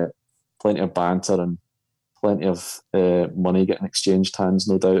banter and plenty of money getting exchanged hands,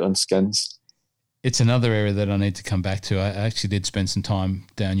 no doubt, on skins. It's another area that I need to come back to. I actually did spend some time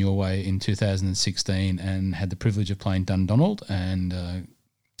down your way in 2016 and had the privilege of playing Dundonald and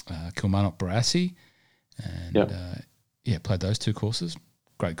Kilmarnock Barassi, and played those two courses.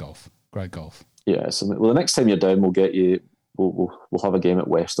 Great golf. Yeah, so the next time you're down, we'll get you. We'll have a game at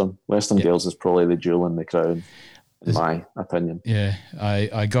Western. Western Gales is probably the jewel in the crown, in my opinion. Yeah,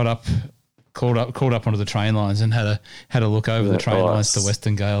 I got up, called up onto the train lines and had a look over the train lines to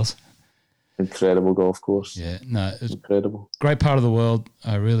Western Gales. Incredible golf course. Yeah, no, it's incredible. Great part of the world.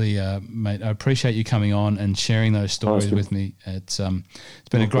 I really, mate, I appreciate you coming on and sharing those stories with me. It's been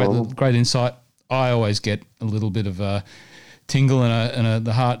a great insight. I always get a little bit of a tingle and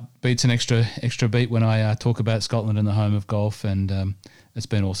the heart beats an extra beat when I talk about Scotland and the home of golf. And it's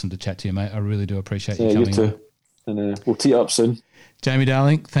been awesome to chat to you, mate. I really do appreciate you coming on. And we'll tee up soon. Jamie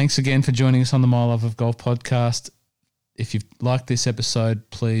Darling, thanks again for joining us on the My Love of Golf podcast. If you've liked this episode,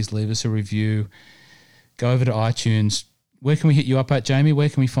 please leave us a review. Go over to iTunes. Where can we hit you up at, Jamie? Where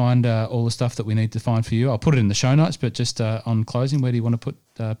can we find all the stuff that we need to find for you? I'll put it in the show notes, but just on closing, where do you want to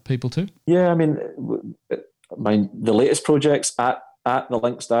put people to? Yeah, I mean, the latest projects at the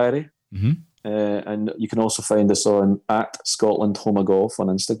Links Diary. Mm-hmm. And you can also find us on at Scotland Home of Golf on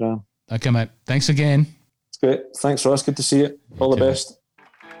Instagram. Okay, mate. Thanks again. It's great. Thanks, Ross. Good to see you. All the best.